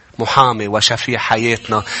غير محامي وشفيع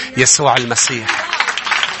حياتنا يسوع المسيح؟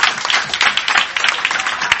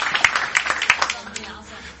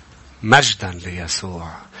 مجدا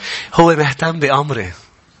ليسوع. هو مهتم بأمره.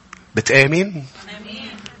 بتآمن؟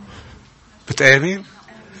 بتآمن؟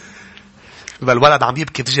 يبقى الولد عم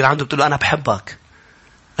يبكي، بتجي لعنده بتقول له أنا بحبك،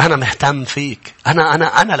 أنا مهتم فيك،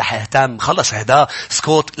 أنا رح اهتم. خلص اهدا،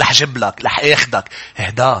 سكوت، رح جيب لك، رح اخدك،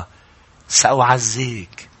 اهدا،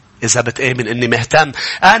 سأعزيك. إذا بتآمن إني مهتم،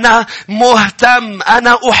 أنا مهتم،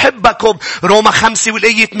 أنا أحبكم. روما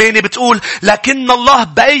 5:8 بتقول لكن الله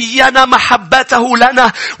بيّن محبته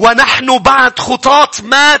لنا ونحن بعد خطاة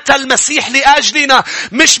مات المسيح لأجلنا.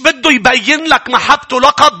 مش بده يبين لك محبته،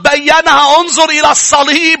 لقد بيّنها. انظر إلى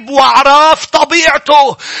الصليب واعرف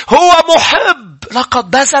طبيعته. هو محب،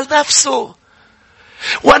 لقد بذل نفسه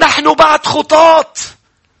ونحن بعد خطاة.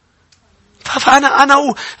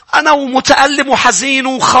 فأنا ومتألم وحزين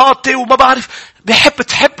وخاطئ وما بعرف. بحب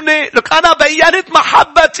تحبني؟ لك أنا بيّنت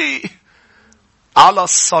محبتي على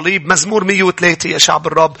الصليب. مزمور 103 يا شعب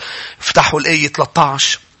الرب، افتحوا الآية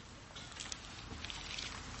 13.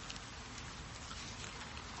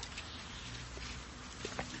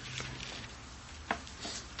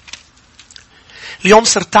 اليوم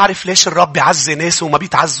صرت تعرف ليش الرب بيعزي ناس وما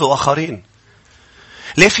بيتعزوا آخرين.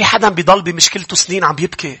 ليه في حدا بيضل بمشكلته سنين عم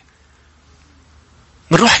بيبكي؟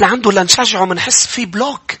 منروح لعنده لنشجعه، منحس في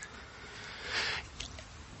بلوك.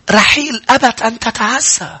 رحيل أبت أن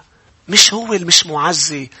تتعزى، مش هو مش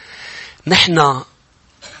معزي. نحن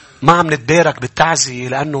ما عم نتبارك بالتعزية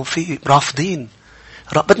لأنه في رافضين.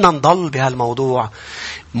 بدنا نضل بهالموضوع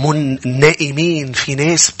نائمين. في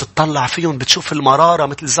ناس بتطلع فيهم بتشوف المرارة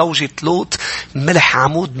مثل زوجة لوط، ملح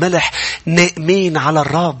عمود ملح، نائمين على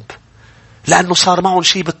الرب لأنه صار معهم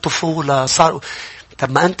شيء بالطفولة.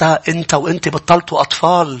 طب ما أنت وأنت بطلتوا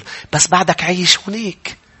أطفال، بس بعدك عايش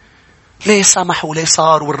هناك. ليه سمح وليه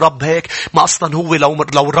صار والرب هيك؟ ما أصلا هو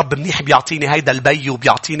لو الرب منيح بيعطيني هيدا البي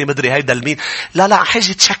وبيعطيني مدري هيدا المين. لا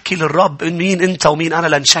حاجة تشكل الرب. مين أنت ومين أنا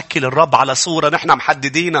لنشكل الرب على صورة نحن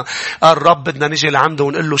محددينها؟ الرب بدنا نجي لعنده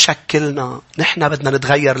ونقول له شكلنا. نحن بدنا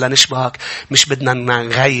نتغير لنشبهك، مش بدنا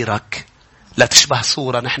نغيرك لتشبه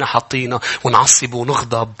صورة نحن حاطينها ونعصب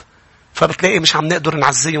ونغضب. فبتلاقي مش عم نقدر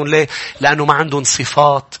نعزيهم. ليه؟ لأنه ما عندهم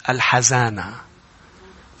صفات الحزانة.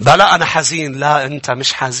 بلا أنا حزين. لا، أنت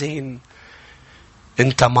مش حزين.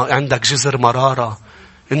 أنت عندك جزر مرارة.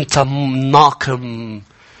 أنت ناقم.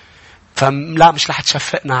 فلا، مش رح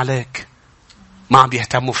تشفقنا عليك. ما عم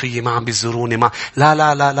بيهتموا فيي، ما عم بيزوروني، ما لا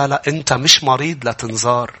لا لا لا لا. أنت مش مريض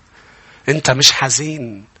لتنزار. أنت مش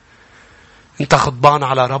حزين. أنت غضبان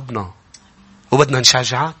على ربنا وبدنا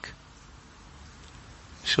نشجعك.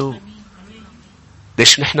 شو؟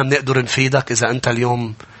 ليش نحن بنقدر نفيدك إذا أنت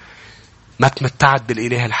اليوم ما تمتعت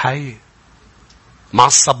بالإله الحي؟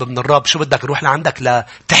 معصب من الرب. شو بدك نروح لعندك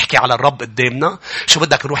لتحكي على الرب قدامنا؟ شو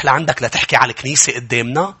بدك نروح لعندك لتحكي على الكنيسة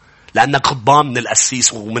قدامنا؟ لأنك غضبان من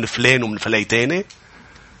القسيس ومن فلان ومن فليتاني؟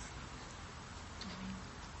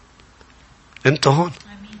 انتوا هون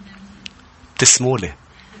بتسمولي.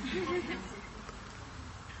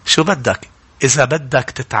 شو بدك؟ إذا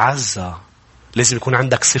بدك تتعزى لازم يكون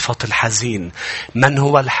عندك صفة الحزين. من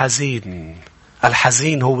هو الحزين؟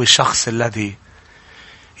 الحزين هو الشخص الذي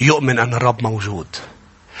يؤمن أن الرب موجود،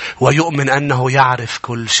 ويؤمن أنه يعرف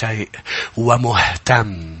كل شيء،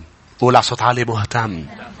 ومهتم. قول على صوت عالي، مهتم.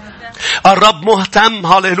 الرب مهتم.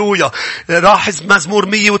 هاليلويا. لاحظ مزمور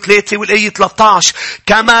 103 والآية 13.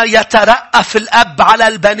 كما يترأف الأب على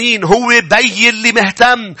البنين، هو بي اللي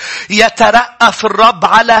مهتم. يترأف الرب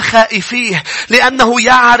على خائفيه لأنه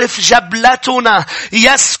يعرف جبلتنا،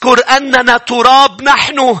 يذكر أننا تراب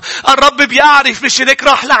نحن. الرب بيعرف. مش هيك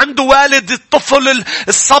راح لعنده والد الطفل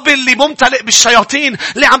الصبي اللي ممتلئ بالشياطين،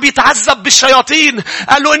 اللي عم بيتعذب بالشياطين،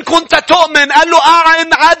 قال له إن كنت تؤمن، قال له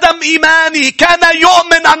أعن عدم إيماني. كان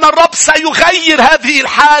يؤمن أن الرب سيغير هذه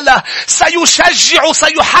الحالة، سيشجع،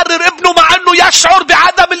 سيحرر ابنه مع أنه يشعر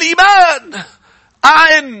بعدم الإيمان.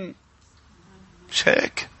 أعن. مش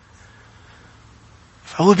هيك؟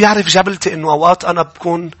 فهو بيعرف جبلتي أنه أوقات أنا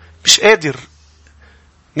بكون مش قادر.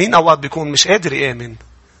 مين أوقات بيكون مش قادر يآمن؟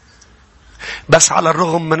 بس على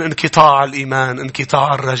الرغم من انقطاع الإيمان،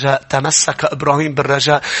 انقطاع الرجاء، تمسك إبراهيم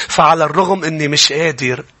بالرجاء. فعلى الرغم أني مش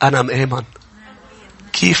قادر، أنا مآمن.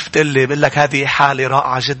 كيف تقلي؟ بقول لك هذه حالة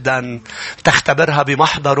رائعة جدا تختبرها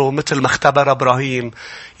بمحضره مثل ما اختبر إبراهيم.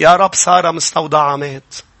 يا رب سارة مستودعة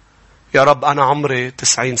مات. يا رب أنا عمري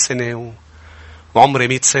 90 سنة وعمري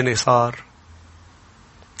 100 سنة صار.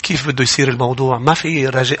 كيف بده يصير الموضوع؟ ما في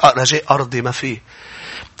رجاء أرضي، ما في.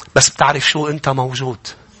 بس بتعرف شو؟ أنت موجود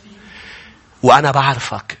وأنا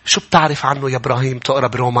بعرفك. شو بتعرف عنه يا إبراهيم؟ تقرأ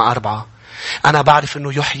بروما 4. أنا بعرف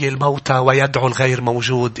أنه يحيي الموتى ويدعو الغير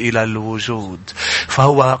موجود إلى الوجود.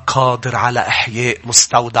 فهو قادر على إحياء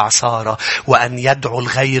مستودع سارة، وأن يدعو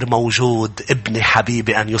الغير موجود ابن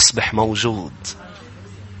حبيبي أن يصبح موجود.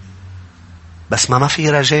 بس ما في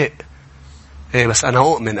رجاء. بس أنا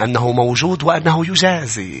أؤمن أنه موجود وأنه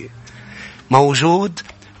يجازي. موجود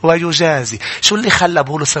ويجازي. شو اللي خلى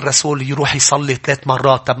بولس الرسول يروح يصلي 3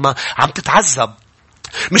 مرات؟ طب ما عم تتعذب.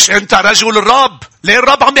 مش أنت رجل الرب؟ ليه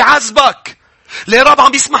الرب عم يعذبك؟ ليه الرب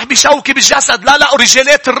عم يسمح بشوكي بالجسد؟ لا،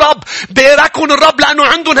 رجالات الرب بيركون الرب لأنه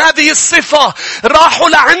عندهم هذه الصفة. راحوا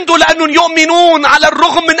لعنده لأنهم يؤمنون على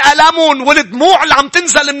الرغم من ألمهم، والدموع اللي عم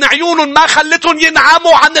تنزل من عيونهم ما خلتهم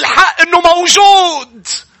ينعموا عن الحق أنه موجود.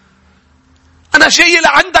 أنا جاي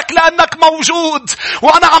لعندك لأنك موجود،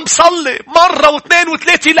 وأنا عم صلي 1 و2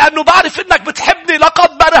 و3 لأنه بعرف أنك بتحبني.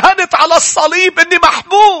 لقد برهنت على الصليب أني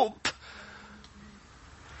محبوب.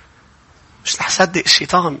 مش رح صدق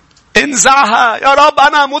الشيطان. انزعها يا رب،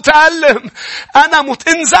 أنا متألم،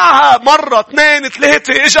 انزعها. 1 2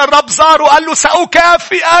 3 إجا الرب زار وقال له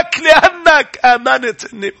سأكافئك لأنك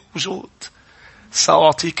آمنت أني موجود.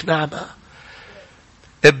 سأعطيك نعمة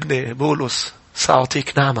ابني بولس،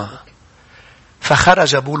 سأعطيك نعمة.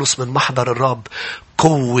 فخرج بولس من محضر الرب.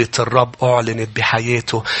 قوة الرب أعلنت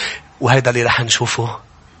بحياته. وهذا اللي رح نشوفه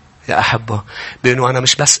يا أحبة، بأنه أنا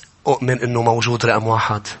مش بس أؤمن أنه موجود رقم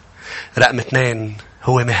 1، رقم 2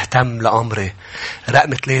 هو مهتم لأمري،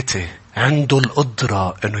 رقم 3 عنده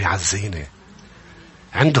القدرة أنه يعزيني.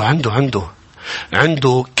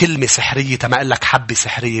 عنده كلمة سحرية. تما قال لك حبة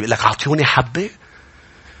سحرية، بيقول لك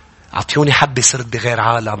أعطيوني حبة صرت بغير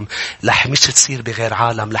عالم. لح مش تصير بغير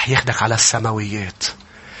عالم، لح ياخدك على السماويات،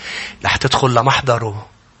 لح تدخل لمحضره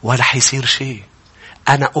ولا حيصير شيء.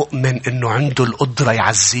 أنا أؤمن أنه عنده القدرة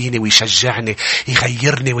يعزيني ويشجعني،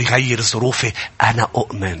 يغيرني ويغير ظروفي. أنا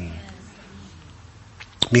أؤمن.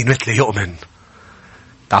 مين مثلي يؤمن؟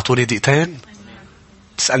 تعطوني دقيقتين.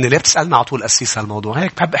 تسألني ليه بتسألنا على طول أسيس هالموضوع؟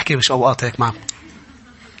 هيك بحب أحكي مش أوقات هيك معهم.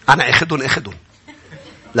 أنا أخدهم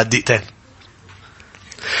للدقيقتين.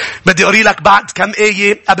 بدي أقري لك بعد كم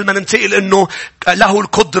آية قبل ما ننتقل إنه له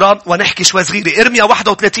القدرة ونحكي شوي صغيرة. إرميا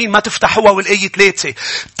 31 ما تفتح هو والآية 3.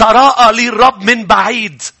 تراءى لي الرب من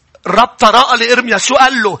بعيد. الرب تراءى لإرميا شو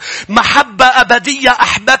قال له؟ محبة أبدية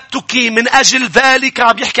أحببتك، من أجل ذلك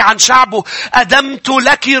عم يحكي عن شعبه أدمت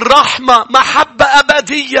لك الرحمة. محبة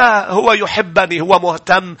أبدية، هو يحبني، هو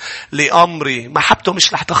مهتم لأمري، محبته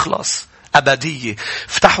مش رح تخلص، أبدية.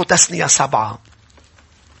 افتحوا تثنية 7.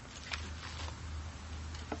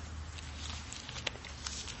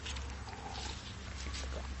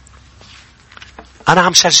 أنا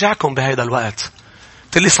عم شجعكم بهذا الوقت.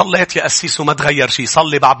 تقول لي صليت يا أسيس وما تغير شيء.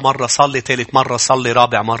 صلي بعد مرة، صلي ثالث مرة، صلي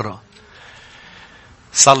رابع مرة.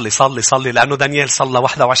 صلي صلي صلي، لأنه دانيال صلى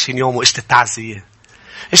 21 يوم وإشت التعزية.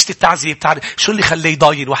 إشت التعزية بتعرف شو اللي خليه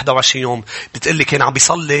يضاين 21 يوم؟ بتقلي كان عم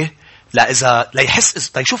بيصلي لا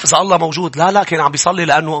يحس يشوف إذا الله موجود. لا كان عم بيصلي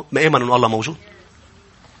لأنه ما آمن إنه الله موجود.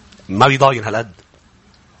 ما بيضاين هالقد.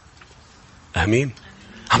 أمين.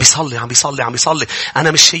 عم بيصلي.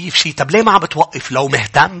 أنا مش شايف شيء. طب ليه ما عم بتوقف؟ لو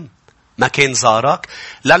مهتم ما كان زارك.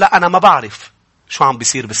 لا أنا ما بعرف شو عم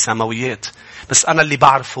بيصير بالسماويات، بس أنا اللي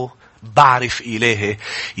بعرف إلهي.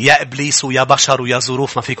 يا إبليس ويا بشر ويا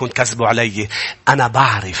ظروف ما فيكم تكذبوا علي. أنا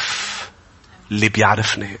بعرف اللي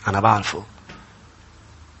بيعرفني، أنا بعرفه.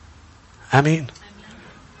 أمين.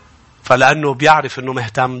 فلأنه بيعرف أنه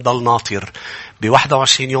مهتم ضل ناطر.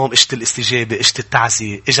 ب21 يوم اشت الاستجابة، اشت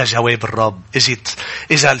التعزية، اجا جواب الرب،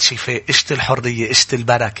 اجا الشفاء، اشت الحرية، اشت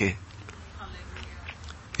البركة.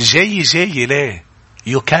 جاي ليه؟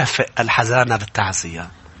 يكافئ الحزانة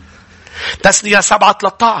بالتعزية. تثنية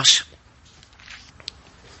 7:13.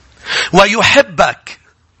 ويحبك.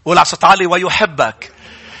 قول على صوت عالي، ويحبك.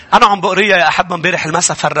 أنا عم بقريها يا أحبة امبارح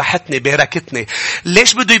المساء، فرحتني، باركتني.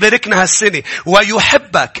 ليش بده يباركنا هالسنة؟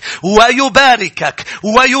 ويحبك ويباركك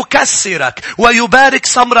ويكسرك ويبارك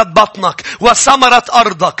ثمرة بطنك وثمرة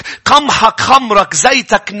أرضك، قمحك، خمرك،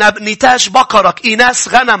 زيتك، نتاج بقرك، إناث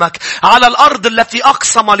غنمك، على الأرض التي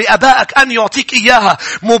أقسم لآبائك أن يعطيك إياها.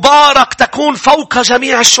 مبارك تكون فوق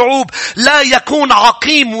جميع الشعوب، لا يكون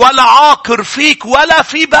عقيم ولا عاقر فيك ولا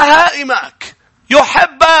في بهائمك.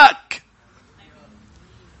 يحبك.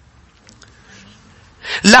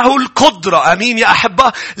 له القدرة. أمين يا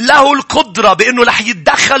أحبة. له القدرة بأنه رح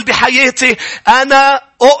يتدخل بحياتي. أنا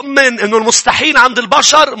أؤمن أنه المستحيل عند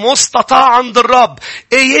البشر مستطاع عند الرب.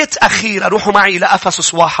 آيات أخيرة. روحوا معي إلى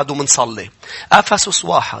أفسس 1 ومنصلي. أفسس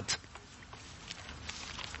 1.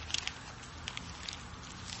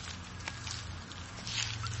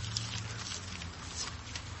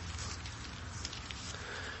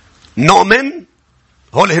 نؤمن،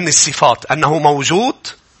 هول هن الصفات، أنه موجود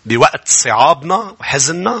بوقت صعابنا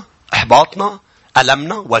وحزننا، إحباطنا،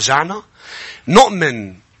 ألمنا، وجعنا.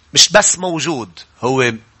 نؤمن مش بس موجود،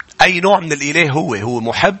 هو أي نوع من الإله، هو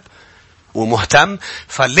محب ومهتم.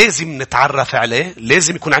 فلازم نتعرف عليه،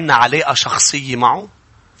 لازم يكون عندنا علاقة شخصية معه،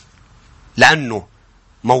 لأنه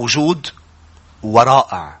موجود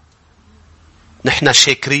ورائع. نحن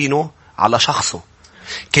شاكرينه على شخصه.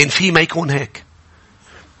 كان في ما يكون هيك.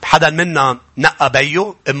 حدا منا نقى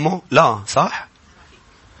بيه أمه؟ لا، صح؟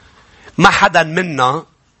 ما حدا منا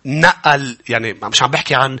نقل، يعني مش عم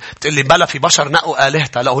بحكي عن بتقلي بلا في بشر نقوا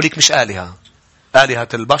آلهتها. لا، هوليك مش آلهة. آلهة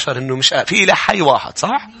البشر إنه مش في إله حي واحد،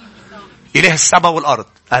 صح؟ إله السماء والأرض.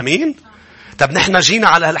 أمين. طب نحن جينا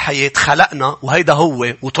على هالحياة، خلقنا وهيدا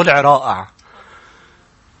هو، وطلع رائع.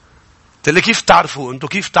 تقلي كيف تعرفوا؟ أنتوا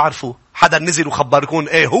كيف تعرفوا؟ حدا نزل وخبركم؟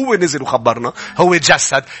 إيه، هو نزل وخبرنا. هو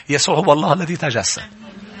تجسد. يسوع هو الله الذي تجسد.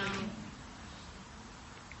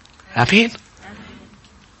 أمين.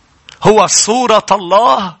 هو صورة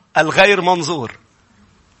الله الغير منظور.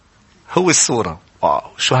 هو الصورة.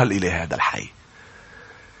 واو، شو هالإله هذا الحي.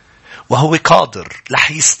 وهو قادر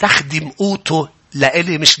رح يستخدم قوته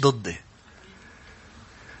لإلي، مش ضدي.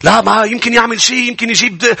 لا، ما يمكن يعمل شيء، يمكن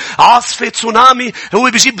يجيب عاصفة تسونامي،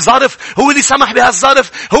 هو بيجيب ظرف، هو اللي سمح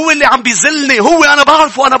بهالظرف، هو اللي عم بيزلني، هو أنا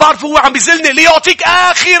بعرفه هو عم بيزلني ليعطيك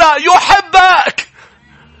آخرة. يحبك.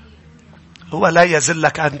 هو لا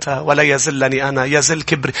يزلك أنت ولا يزلني أنا. يزل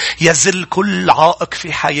كبر، يزل كل عائق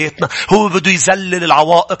في حياتنا. هو بده يزلل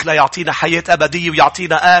العوائق ليعطينا حياة أبدية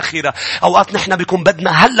ويعطينا آخرة. أوقات نحن بيكون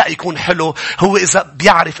بدنا هلأ يكون حلو. هو إذا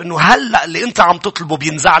بيعرف أنه هلأ اللي أنت عم تطلبه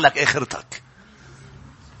بينزع لك آخرتك.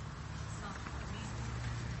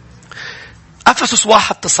 أفسس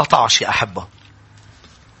 1:19 يا أحبة.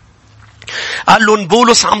 قال لهم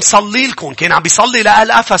بولس عم صلي لكم، كان عم بيصلي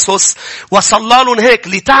لأهل أفسس، وصلى لهم هيك: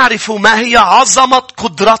 لتعرفوا ما هي عظمة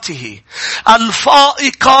قدرته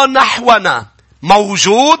الفائقة نحونا.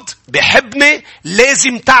 موجود، بحبني،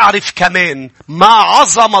 لازم تعرف كمان ما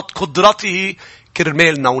عظمة قدرته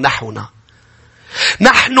كرمالنا ونحونا.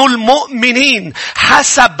 نحن المؤمنين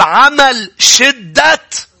حسب عمل شدة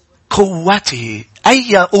قوته.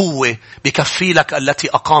 أي قوة بكفي لك التي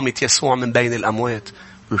أقامت يسوع من بين الأموات.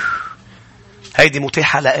 هيدي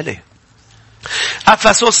متاحة لإلي.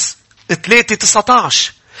 أفسس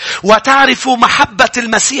 3:19 وتعرف محبة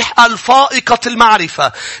المسيح الفائقة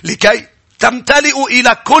المعرفة لكي تمتلئوا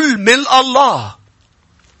إلى كل ملء الله.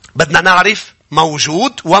 بدنا نعرف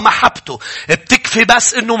موجود ومحبته. بتكفي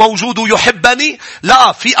بس إنه موجود ويحبني؟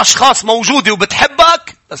 لا، في أشخاص موجودة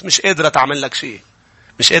وبتحبك بس مش قادرة تعمل لك شيء.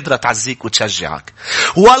 مش قادرة تعزيك وتشجعك.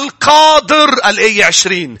 والقادر الآية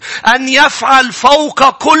 20 أن يفعل فوق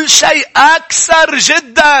كل شيء أكثر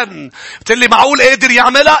جدا. بتقلي معقول قادر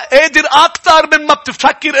يعملها؟ قادر أكتر مما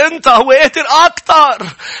بتفكر أنت. هو قادر أكتر.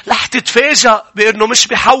 رح تتفاجأ بأنه مش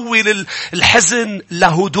بيحول الحزن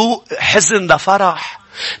لهدوء، حزن لفرح.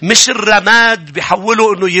 مش الرماد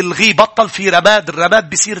بيحوله أنه يلغيه، بطل في رماد. الرماد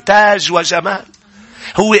بيصير تاج وجمال.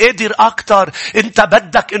 هو قادر أكتر. أنت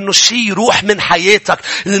بدك إنه الشيء يروح من حياتك،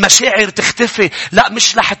 المشاعر تختفي. لا،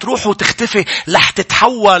 مش رح تروح وتختفي، رح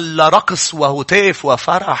تتحول لرقص وهتاف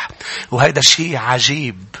وفرح. وهذا الشيء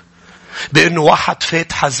عجيب، بأنه واحد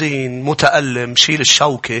فات حزين متألم شيل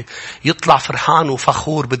الشوكة يطلع فرحان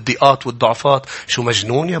وفخور بالضيقات والضعفات. شو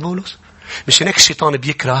مجنون يا بولس؟ مش هناك الشيطان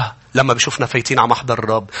بيكره لما بيشوفنا فايتين على محضر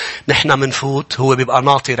الرب. نحن منفوت، هو بيبقى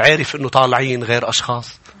ناطر، عارف إنه طالعين غير أشخاص.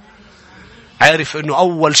 عارف إنه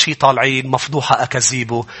أول شيء طالعين مفضوحة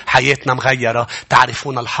أكاذيبه، حياتنا مغيرة.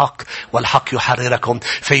 تعرفون الحق والحق يحرركم.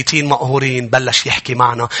 فايتين مقهورين، بلش يحكي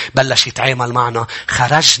معنا، بلش يتعامل معنا.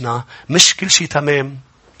 خرجنا مش كل شيء تمام.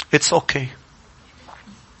 It's okay.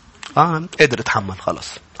 قادر اتحمل خلص.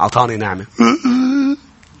 عطاني نعمة.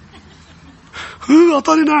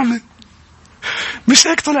 عطاني نعمة. مش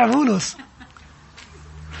هيك طلع بولس.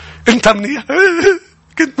 انت منيح.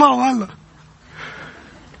 كنت معه هلا.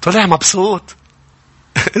 طلع مبسوط.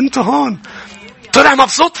 انت هون. طلع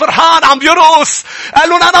مبسوط فرحان عم بيرقص.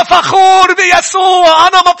 قالوا أنا فخور بيسوع.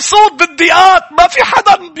 أنا مبسوط بالضيقات. ما في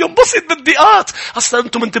حدا بينبسط بالضيقات. أصلا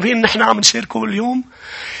أنتم منتبهين نحن عم نشاركوا اليوم.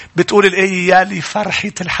 بتقول الآية يالي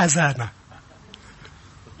فرحة الحزانة.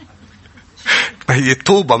 هي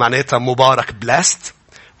التوبة معناتها مبارك blessed.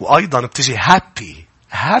 وأيضا بتجي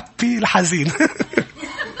happy الحزين.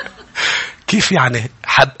 كيف يعني؟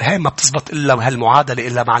 هاي ما بتزبط إلا وهالمعادلة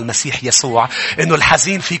إلا مع المسيح يسوع، إنه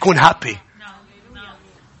الحزين في يكون هابي.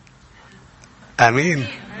 آمين.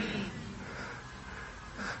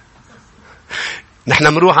 نحن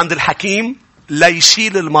نروح عند الحكيم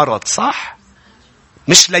ليشيل المرض، صح؟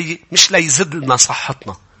 مش ليزد لنا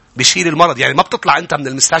صحتنا. بيشيل المرض. يعني ما بتطلع أنت من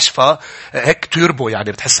المستشفى هيك تيربو،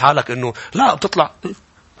 يعني بتحس حالك إنه لا بتطلع.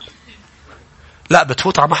 لا،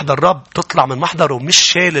 بتفوت على محضر الرب، تطلع من محضره مش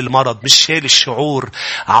شايل المرض، مش شايل الشعور.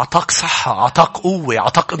 عطاك صحة، عطاك قوة،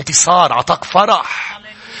 عطاك انتصار، عطاك فرح.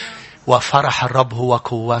 وفرح الرب هو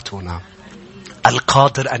قوتنا.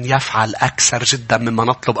 القادر أن يفعل أكثر جدا مما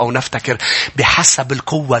نطلب أو نفتكر بحسب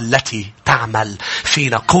القوة التي تعمل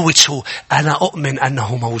فينا. قوة شو؟ أنا أؤمن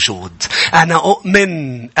أنه موجود. أنا أؤمن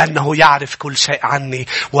أنه يعرف كل شيء عني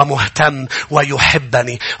ومهتم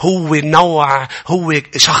ويحبني. هو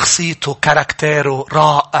شخصيته، كاركتيره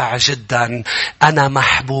رائع جدا. أنا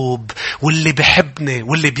محبوب، واللي بحبني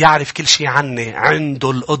واللي بيعرف كل شيء عني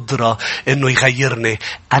عنده القدرة أنه يغيرني.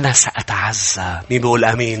 أنا سأتعزى. مين بيقول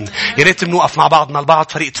أمين؟ يا ريت نوقف مع بعضنا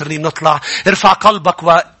البعض فريق ترنيم نطلع. ارفع قلبك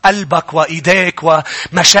وقلبك وإيديك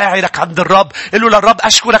ومشاعرك عند الرب. قل له للرب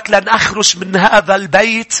أشكرك لن أخرج من هذا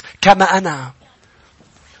البيت كما أنا.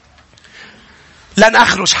 لن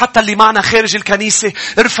أخرج. حتى اللي معنا خارج الكنيسة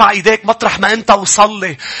ارفع إيديك مطرح ما أنت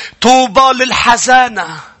وصلي. طوبى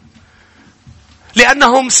للحزانة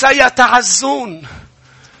لأنهم سيتعزون.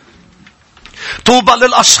 طوبى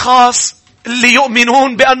للأشخاص اللي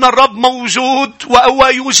يؤمنون بأن الرب موجود وهو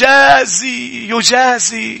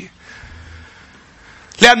يجازي.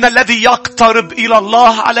 لأن الذي يقترب إلى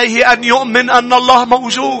الله عليه أن يؤمن أن الله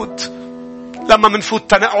موجود. لما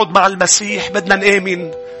منفوت تنقعد مع المسيح بدنا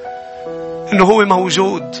نآمن أنه هو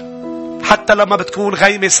موجود. حتى لما بتكون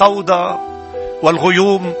غيمة سوداء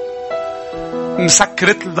والغيوم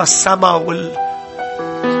مسكرت لنا السماء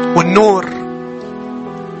والنور.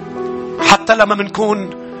 حتى لما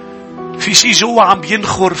منكون في شيء جوا عم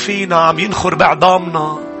ينخر فينا، عم ينخر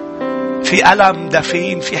بعظامنا، في ألم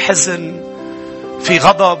دفين، في حزن، في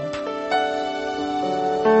غضب،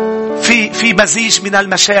 في مزيج من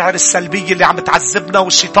المشاعر السلبية اللي عم تعذبنا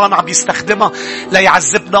والشيطان عم يستخدمها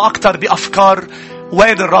ليعذبنا أكتر بأفكار.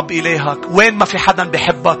 وين الرب إلهك؟ وين ما في حدا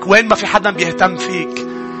بيحبك؟ وين ما في حدا بيهتم فيك؟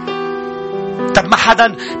 طب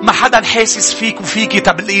ما حدا حاسس فيك وفيكي.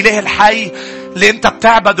 طب الإله الحي اللي انت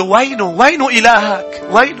بتعبده وينه إلهك؟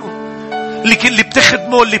 وينه اللي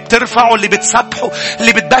بتخدمه، اللي بترفعه، اللي بتسبحه،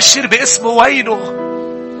 اللي بتبشر باسمه؟ وينه؟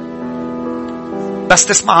 بس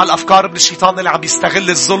تسمع هالأفكار من الشيطان اللي عم يستغل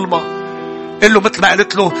الظلمة قل له مثل ما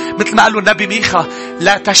قال له النبي ميخا: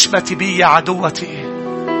 لا تشمتي بي يا عدوتي،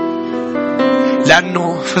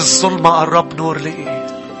 لأنه في الظلمة قرب نور لي.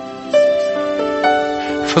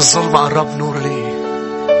 في الظلمة قرب نور لي.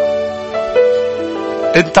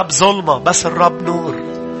 انت بظلمة بس الرب نور.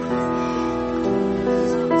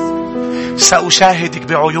 سأشاهدك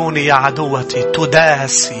بعيوني يا عدوتي.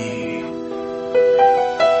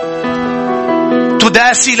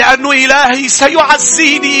 تداسي لأنه إلهي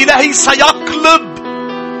سيعزيني. إلهي سيقلب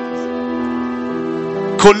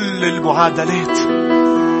كل المعادلات.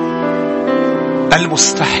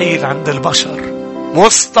 المستحيل عند البشر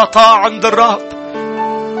مستطاع عند الرب.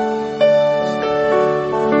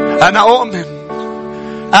 أنا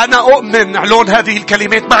أؤمن. علون هذه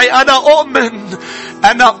الكلمات معي. أنا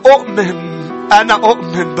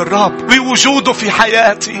أؤمن بالرب، بوجوده في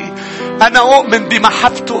حياتي. أنا أؤمن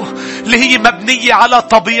بمحبته اللي هي مبنية على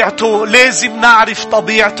طبيعته. لازم نعرف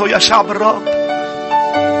طبيعته يا شعب الرب.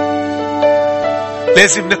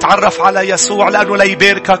 لازم نتعرف على يسوع، لأنه لا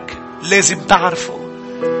يباركك لازم تعرفه.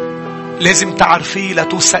 لازم تعرفيه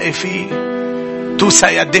لتوثقي فيه.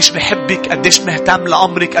 توثقي قديش بحبك، قديش مهتم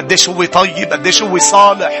لأمرك، قديش هو طيب، قديش هو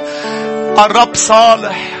صالح. الرب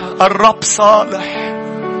صالح. الرب صالح.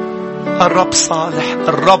 الرب صالح.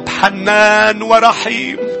 الرب حنان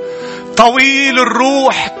ورحيم، طويل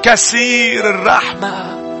الروح، كثير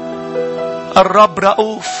الرحمة. الرب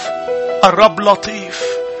رؤوف. الرب لطيف.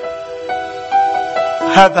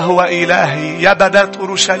 هذا هو إلهي يا بنات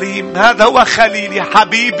أورشليم. هذا هو خليلي،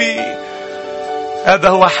 حبيبي. هذا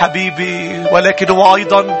هو حبيبي. ولكن هو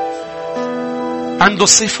أيضا عنده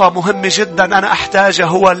صفة مهمة جدا أنا أحتاجها.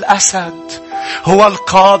 هو الأسد. هو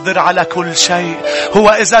القادر على كل شيء. هو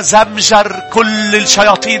إذا زمجر كل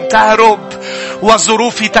الشياطين تهرب،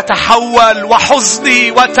 وظروفي تتحول،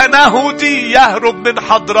 وحزني وتنهدي يهرب من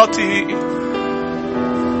حضرتي.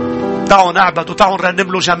 تعالوا نعبد وتعالوا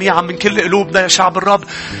نرنم له جميعا من كل قلوبنا يا شعب الرب.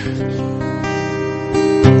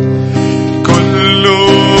 كل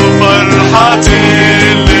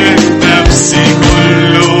فرحتي لنفسي،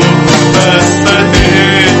 كل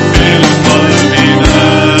بسمتي في القلب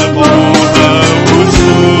نبوها،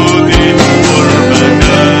 وجودي قربك،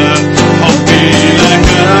 حبي لك.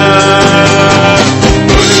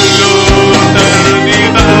 كل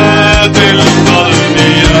ترنيمات القلب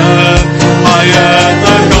يا حياة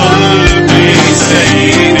قلبي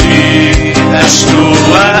سيدي، أشكو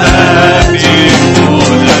وأبيح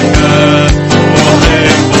لك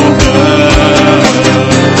أحبك.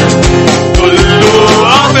 كل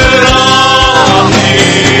أفراحي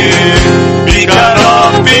بك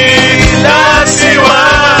ربي لا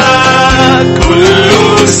سواك، كل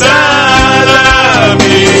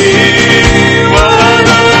سلامي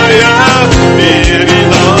وهدايا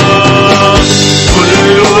برضاك.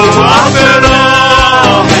 كل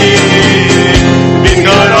أفراحي بك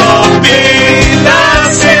ربي لا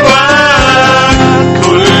سواك،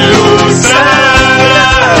 كل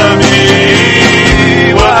سلامي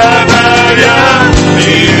وهدايا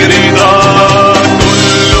برضاك.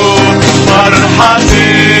 كل فرحتي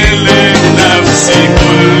لنفسي،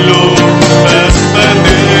 كل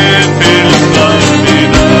بسمتي في القلب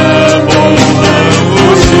نبوها،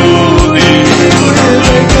 وجودي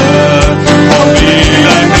قربك، حبي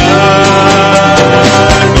لك.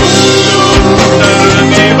 كل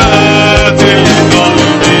ترنيمات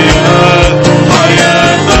القلب يا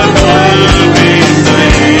حياة قلبي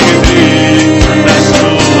سيدي، أشكو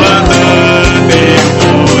وأهتف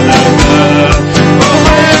لك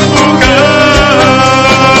أحبك.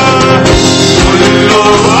 كل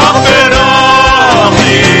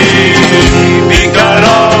أفراحي بك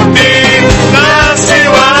ربي لا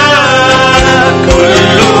سواك،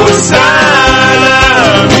 كل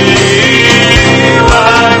سلامي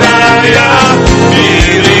وهدايا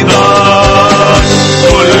برضاك.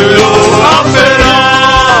 كل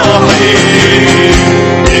أفراحي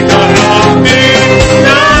بك ربي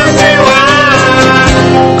لا سواك،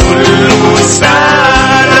 كل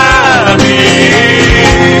سلامي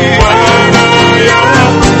وهدايا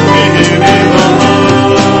برضاك.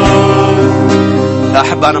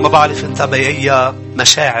 أحب، أنا ما بعرف أنت بأي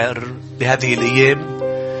مشاعر بهذه الأيام.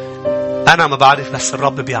 أنا ما بعرف، بس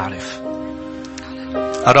الرب بيعرف.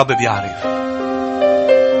 الرب بيعرف.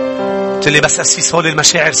 قلت لي بس أسيس هول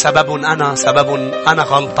المشاعر سبب أنا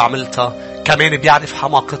غلط عملتها. كمان بيعرف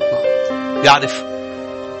حماقتنا، بيعرف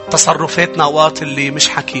تصرفاتنا أوقات اللي مش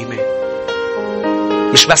حكيمة.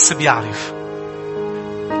 مش بس بيعرف.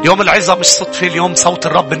 يوم العظة مش صدفة. اليوم صوت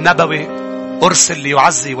الرب النبوي أرسل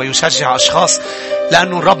ليعزي ويشجع أشخاص،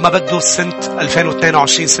 لأنه الرب ما بده سنة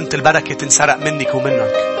 2022 سنة البركة تنسرق منك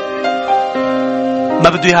ومنك. ما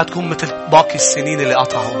بده إياها تكون مثل باقي السنين اللي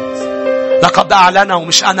قطعوا. لقد أعلن،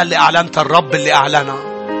 ومش أنا اللي أعلنت، الرب اللي أعلن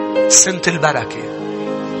سنة البركة.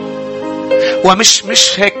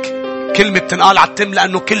 ومش هيك كلمة بتنقال على التم،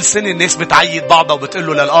 لأنه كل سنة الناس بتعيد بعضها وبتقول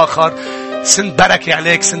له للآخر سنة بركة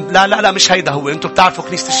عليك سنة. لا مش هيدا هو. انتوا بتعرفوا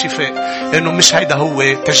كنيسة الشفاء لأنه مش هيدا هو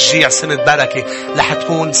تشجيع سنة بركة. رح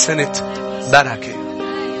تكون سنة بركة،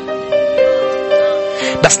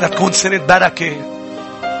 بس لتكون سنة بركة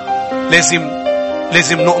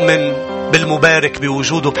لازم نؤمن بالمبارك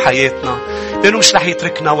بوجوده بحياتنا، لأنه مش رح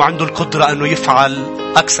يتركنا وعنده القدرة أنه يفعل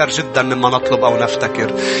أكثر جدا مما نطلب أو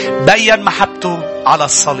نفتكر. بيّن محبته على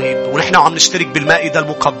الصليب، ونحن عم نشترك بالمائدة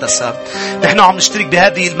المقدسة. نحن عم نشترك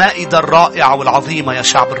بهذه المائدة الرائعة والعظيمة يا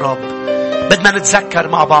شعب الرب. بدنا نتذكر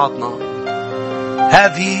مع بعضنا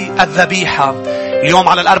هذه الذبيحة. اليوم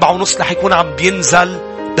على 4:30 رح يكون عم بينزل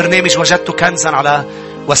برنامج وجدت كنزا على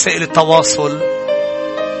وسائل التواصل.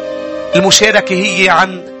 المشاركة هي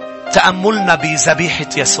عن تأملنا بذبيحة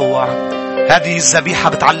يسوع. هذه الذبيحة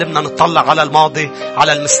بتعلمنا نطلع على الماضي،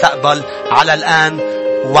 على المستقبل، على الآن،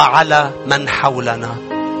 وعلى من حولنا.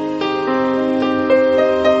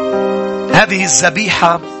 هذه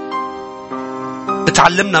الذبيحة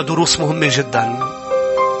بتعلمنا دروس مهمة جدا.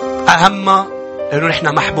 أهمها إنه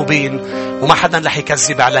نحن محبوبين وما حدا رح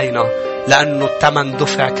يكذب علينا، لأنه الثمن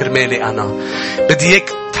دفع كرمالي أنا. بدي إياك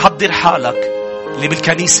تحضر حالك. اللي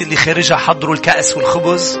بالكنيسة اللي خارجها حضروا الكأس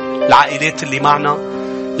والخبز، العائلات اللي معنا،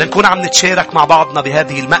 لنكون عم نتشارك مع بعضنا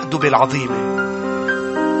بهذه المأدبة العظيمة.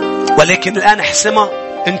 ولكن الآن احسمها،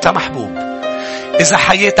 أنت محبوب. إذا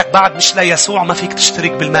حياتك بعد مش ليسوع ما فيك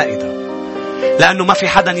تشترك بالمائدة، لأنه ما في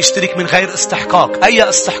حدا يشترك من غير استحقاق. أي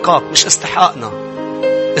استحقاق؟ مش استحقاقنا،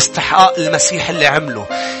 استحقاق المسيح اللي عمله.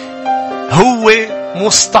 هو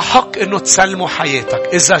مستحق أنه تسلمه حياتك.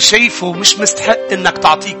 إذا شايفه مش مستحق أنك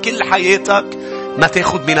تعطيه كل حياتك، ما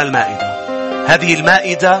تاخد من المائدة. هذه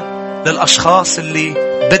المائدة للأشخاص اللي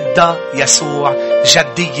بدها يسوع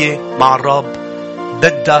جدية مع الرب،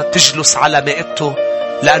 بدها تجلس على مائدته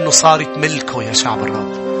لأنه صارت ملكه يا شعب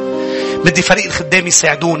الرب. بدي فريق الخدام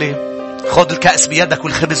يساعدوني. خذ الكأس بيدك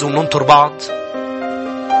والخبز وننطر بعض.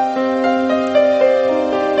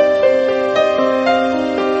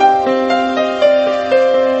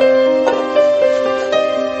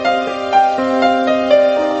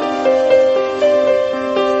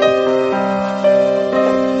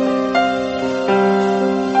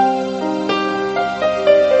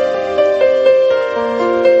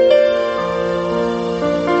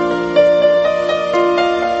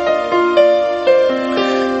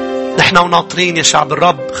 نحن وناطرين يا شعب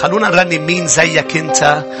الرب. خلونا نرنم مين زيك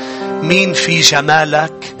انت، مين في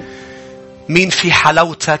جمالك، مين في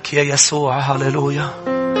حلاوتك يا يسوع. هاليلويا.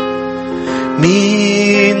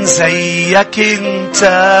 مين زيك انت،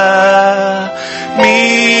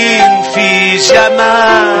 مين في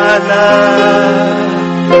جمالك،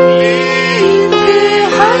 مين في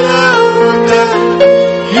حلاوتك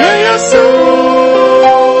يا يسوع.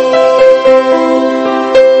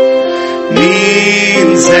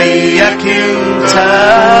 مين زيك انت،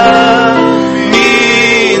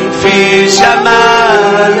 مين في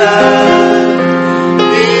جمالك،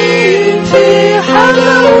 مين في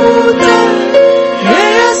حلاوتك يا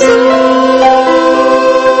يسوع.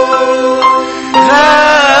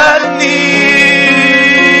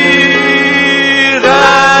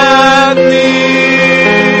 غني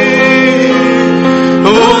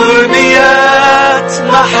أغنيات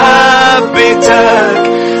محبتك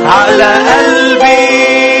على قلبي.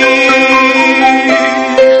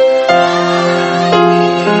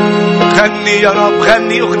 غني يا رب،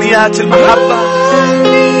 غني أغنيات المحبة،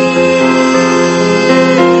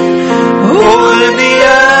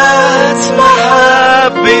 أغنيات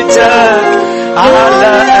محبتك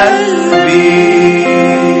على قلبي.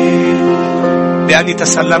 لأني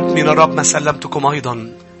تسلمت من الرب ما سلمتكم أيضا،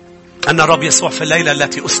 أن الرب يسوع في الليلة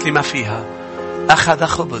التي أسلم فيها أخذ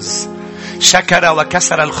خبز، شكر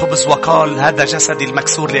وكسر الخبز وقال هذا جسدي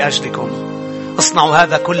المكسور لأجلكم، اصنعوا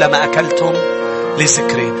هذا كل ما أكلتم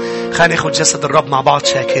لذكري. خلينا ناخذ جسد الرب مع بعض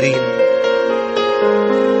شاكرين.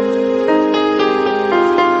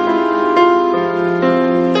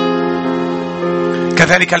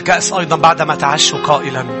 كذلك الكأس أيضا بعدما تعشوا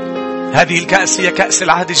قائلا هذه الكأس هي كأس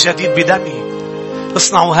العهد الجديد بدمي،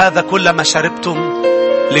 اصنعوا هذا كل ما شربتم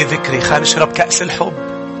لذكري. خلينا نشرب كأس الحب.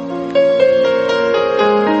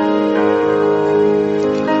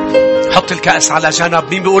 حط الكأس على جنب.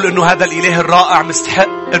 مين بيقول انه هذا الاله الرائع مستحق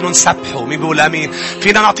انه نسبحه؟ مين بيقول امين؟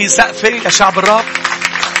 فينا نعطي سقفة يا شعب الرب.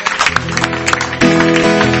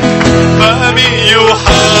 فمن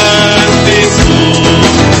يحدث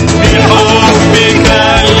بحبك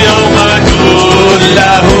اليوم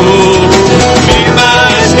كله،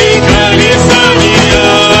 بمجدك لساني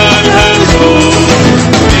يلهج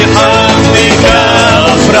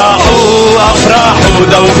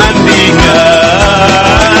دوما بك.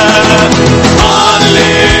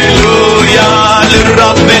 هللويا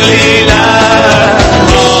للرب الإله،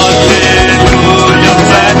 هللويا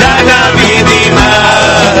فدانا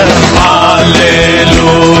بدماء،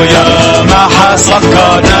 هللويا محى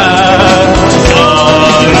سقنا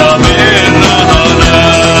صار برهنا.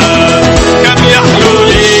 كم يحلو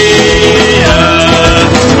لي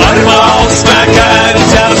أرفع اسمك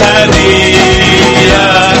أنت فديا،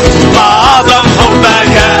 أعظم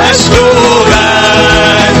حبك أشكو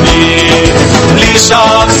غني،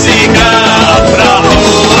 لشخصك أفرح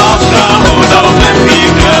أفرح دوما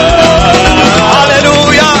بك.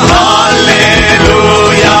 هللويا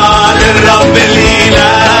هللويا للرب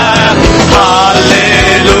الإله،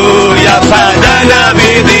 هللويا فدانا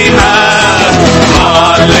بدماء،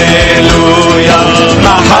 هللويا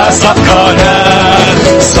محى سقنا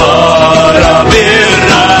صار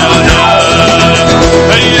برنا.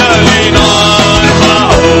 هيا لنرفع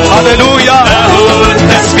هللويا له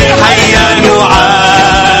التسبيح، هيا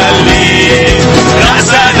نعلي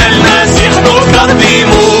رأسنا المسيح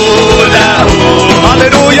نقدم له.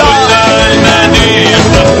 هللويا المديح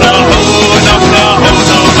نفرح نفرح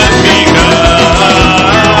دوما بك.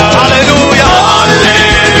 هللويا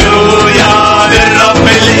هللويا للرب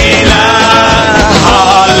الإله،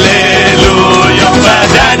 هللويا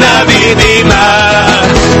فدانا بدماء،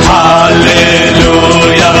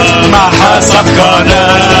 هللويا محى سقنا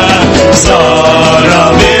صار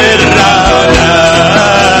برنا.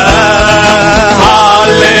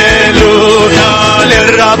 هللويا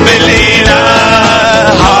للرب الإله،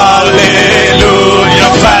 هللويا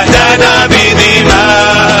فدانا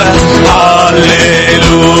بدماء،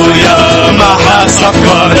 هللويا محى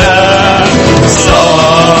سقنا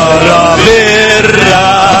صار برنا.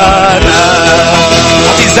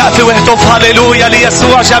 أعزائي واهتف هللويا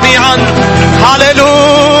ليسوع جميعا.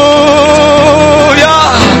 هللويا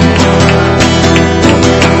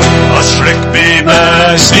أشرق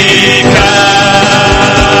بمجدك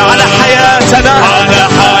على حياتنا، على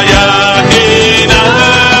حياتنا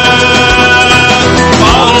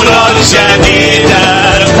أمرا جديدا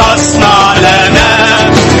تصنع لنا،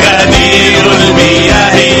 غدير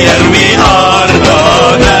المياه يروي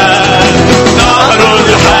أرضنا، نهر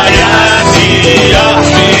الحياة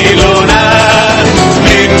يحملنا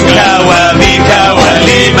منك وبك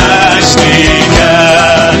ولمجدك،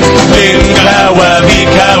 منك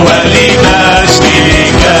وبك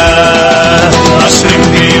ولمجدك. أشرق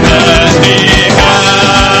بمجدك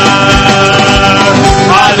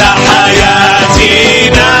على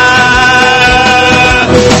حياتنا،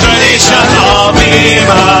 جيشا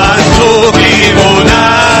عظيما تقيمنا،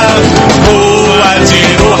 قوة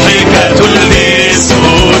روحك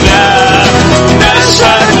تلبسنا،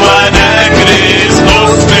 نشهد ونكرز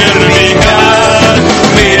نصبر بك،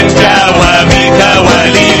 منك وبك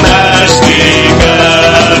ولمجدك،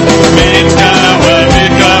 منك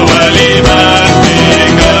وبك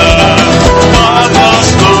ولمجدك. أطلس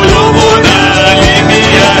قلوبنا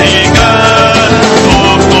لمياهك،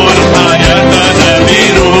 اغفر حياتنا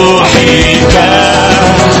بروحك،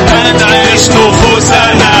 أنعش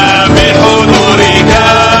نفوسنا بحضورك،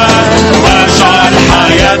 واجعل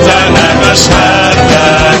حياتنا تشهد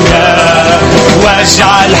لك،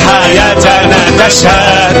 واجعل حياتنا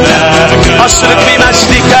تشهد لك. أشرق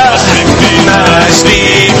بمجدك،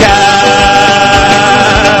 بمجدك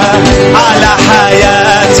على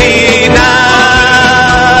حياتنا،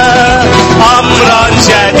 أمرا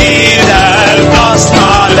جديدا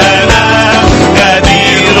تصنع لنا،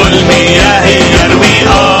 غدير المياه يروي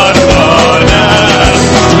أرضنا،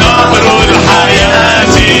 نهر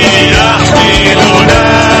الحياة يحملنا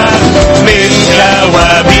منك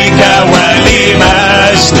وبك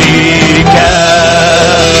ولمجدك،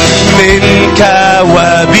 منك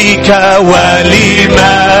وبك ولمجدك.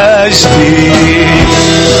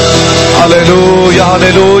 هللويا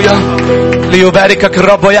هللويا. ليباركك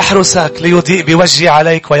الرب ويحرسك، ليضيء بوجهه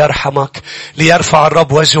عليك ويرحمك، ليرفع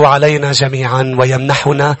الرب وجهه علينا جميعا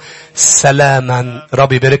ويمنحنا سلاما.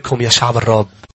 رب يبارككم يا شعب الرب.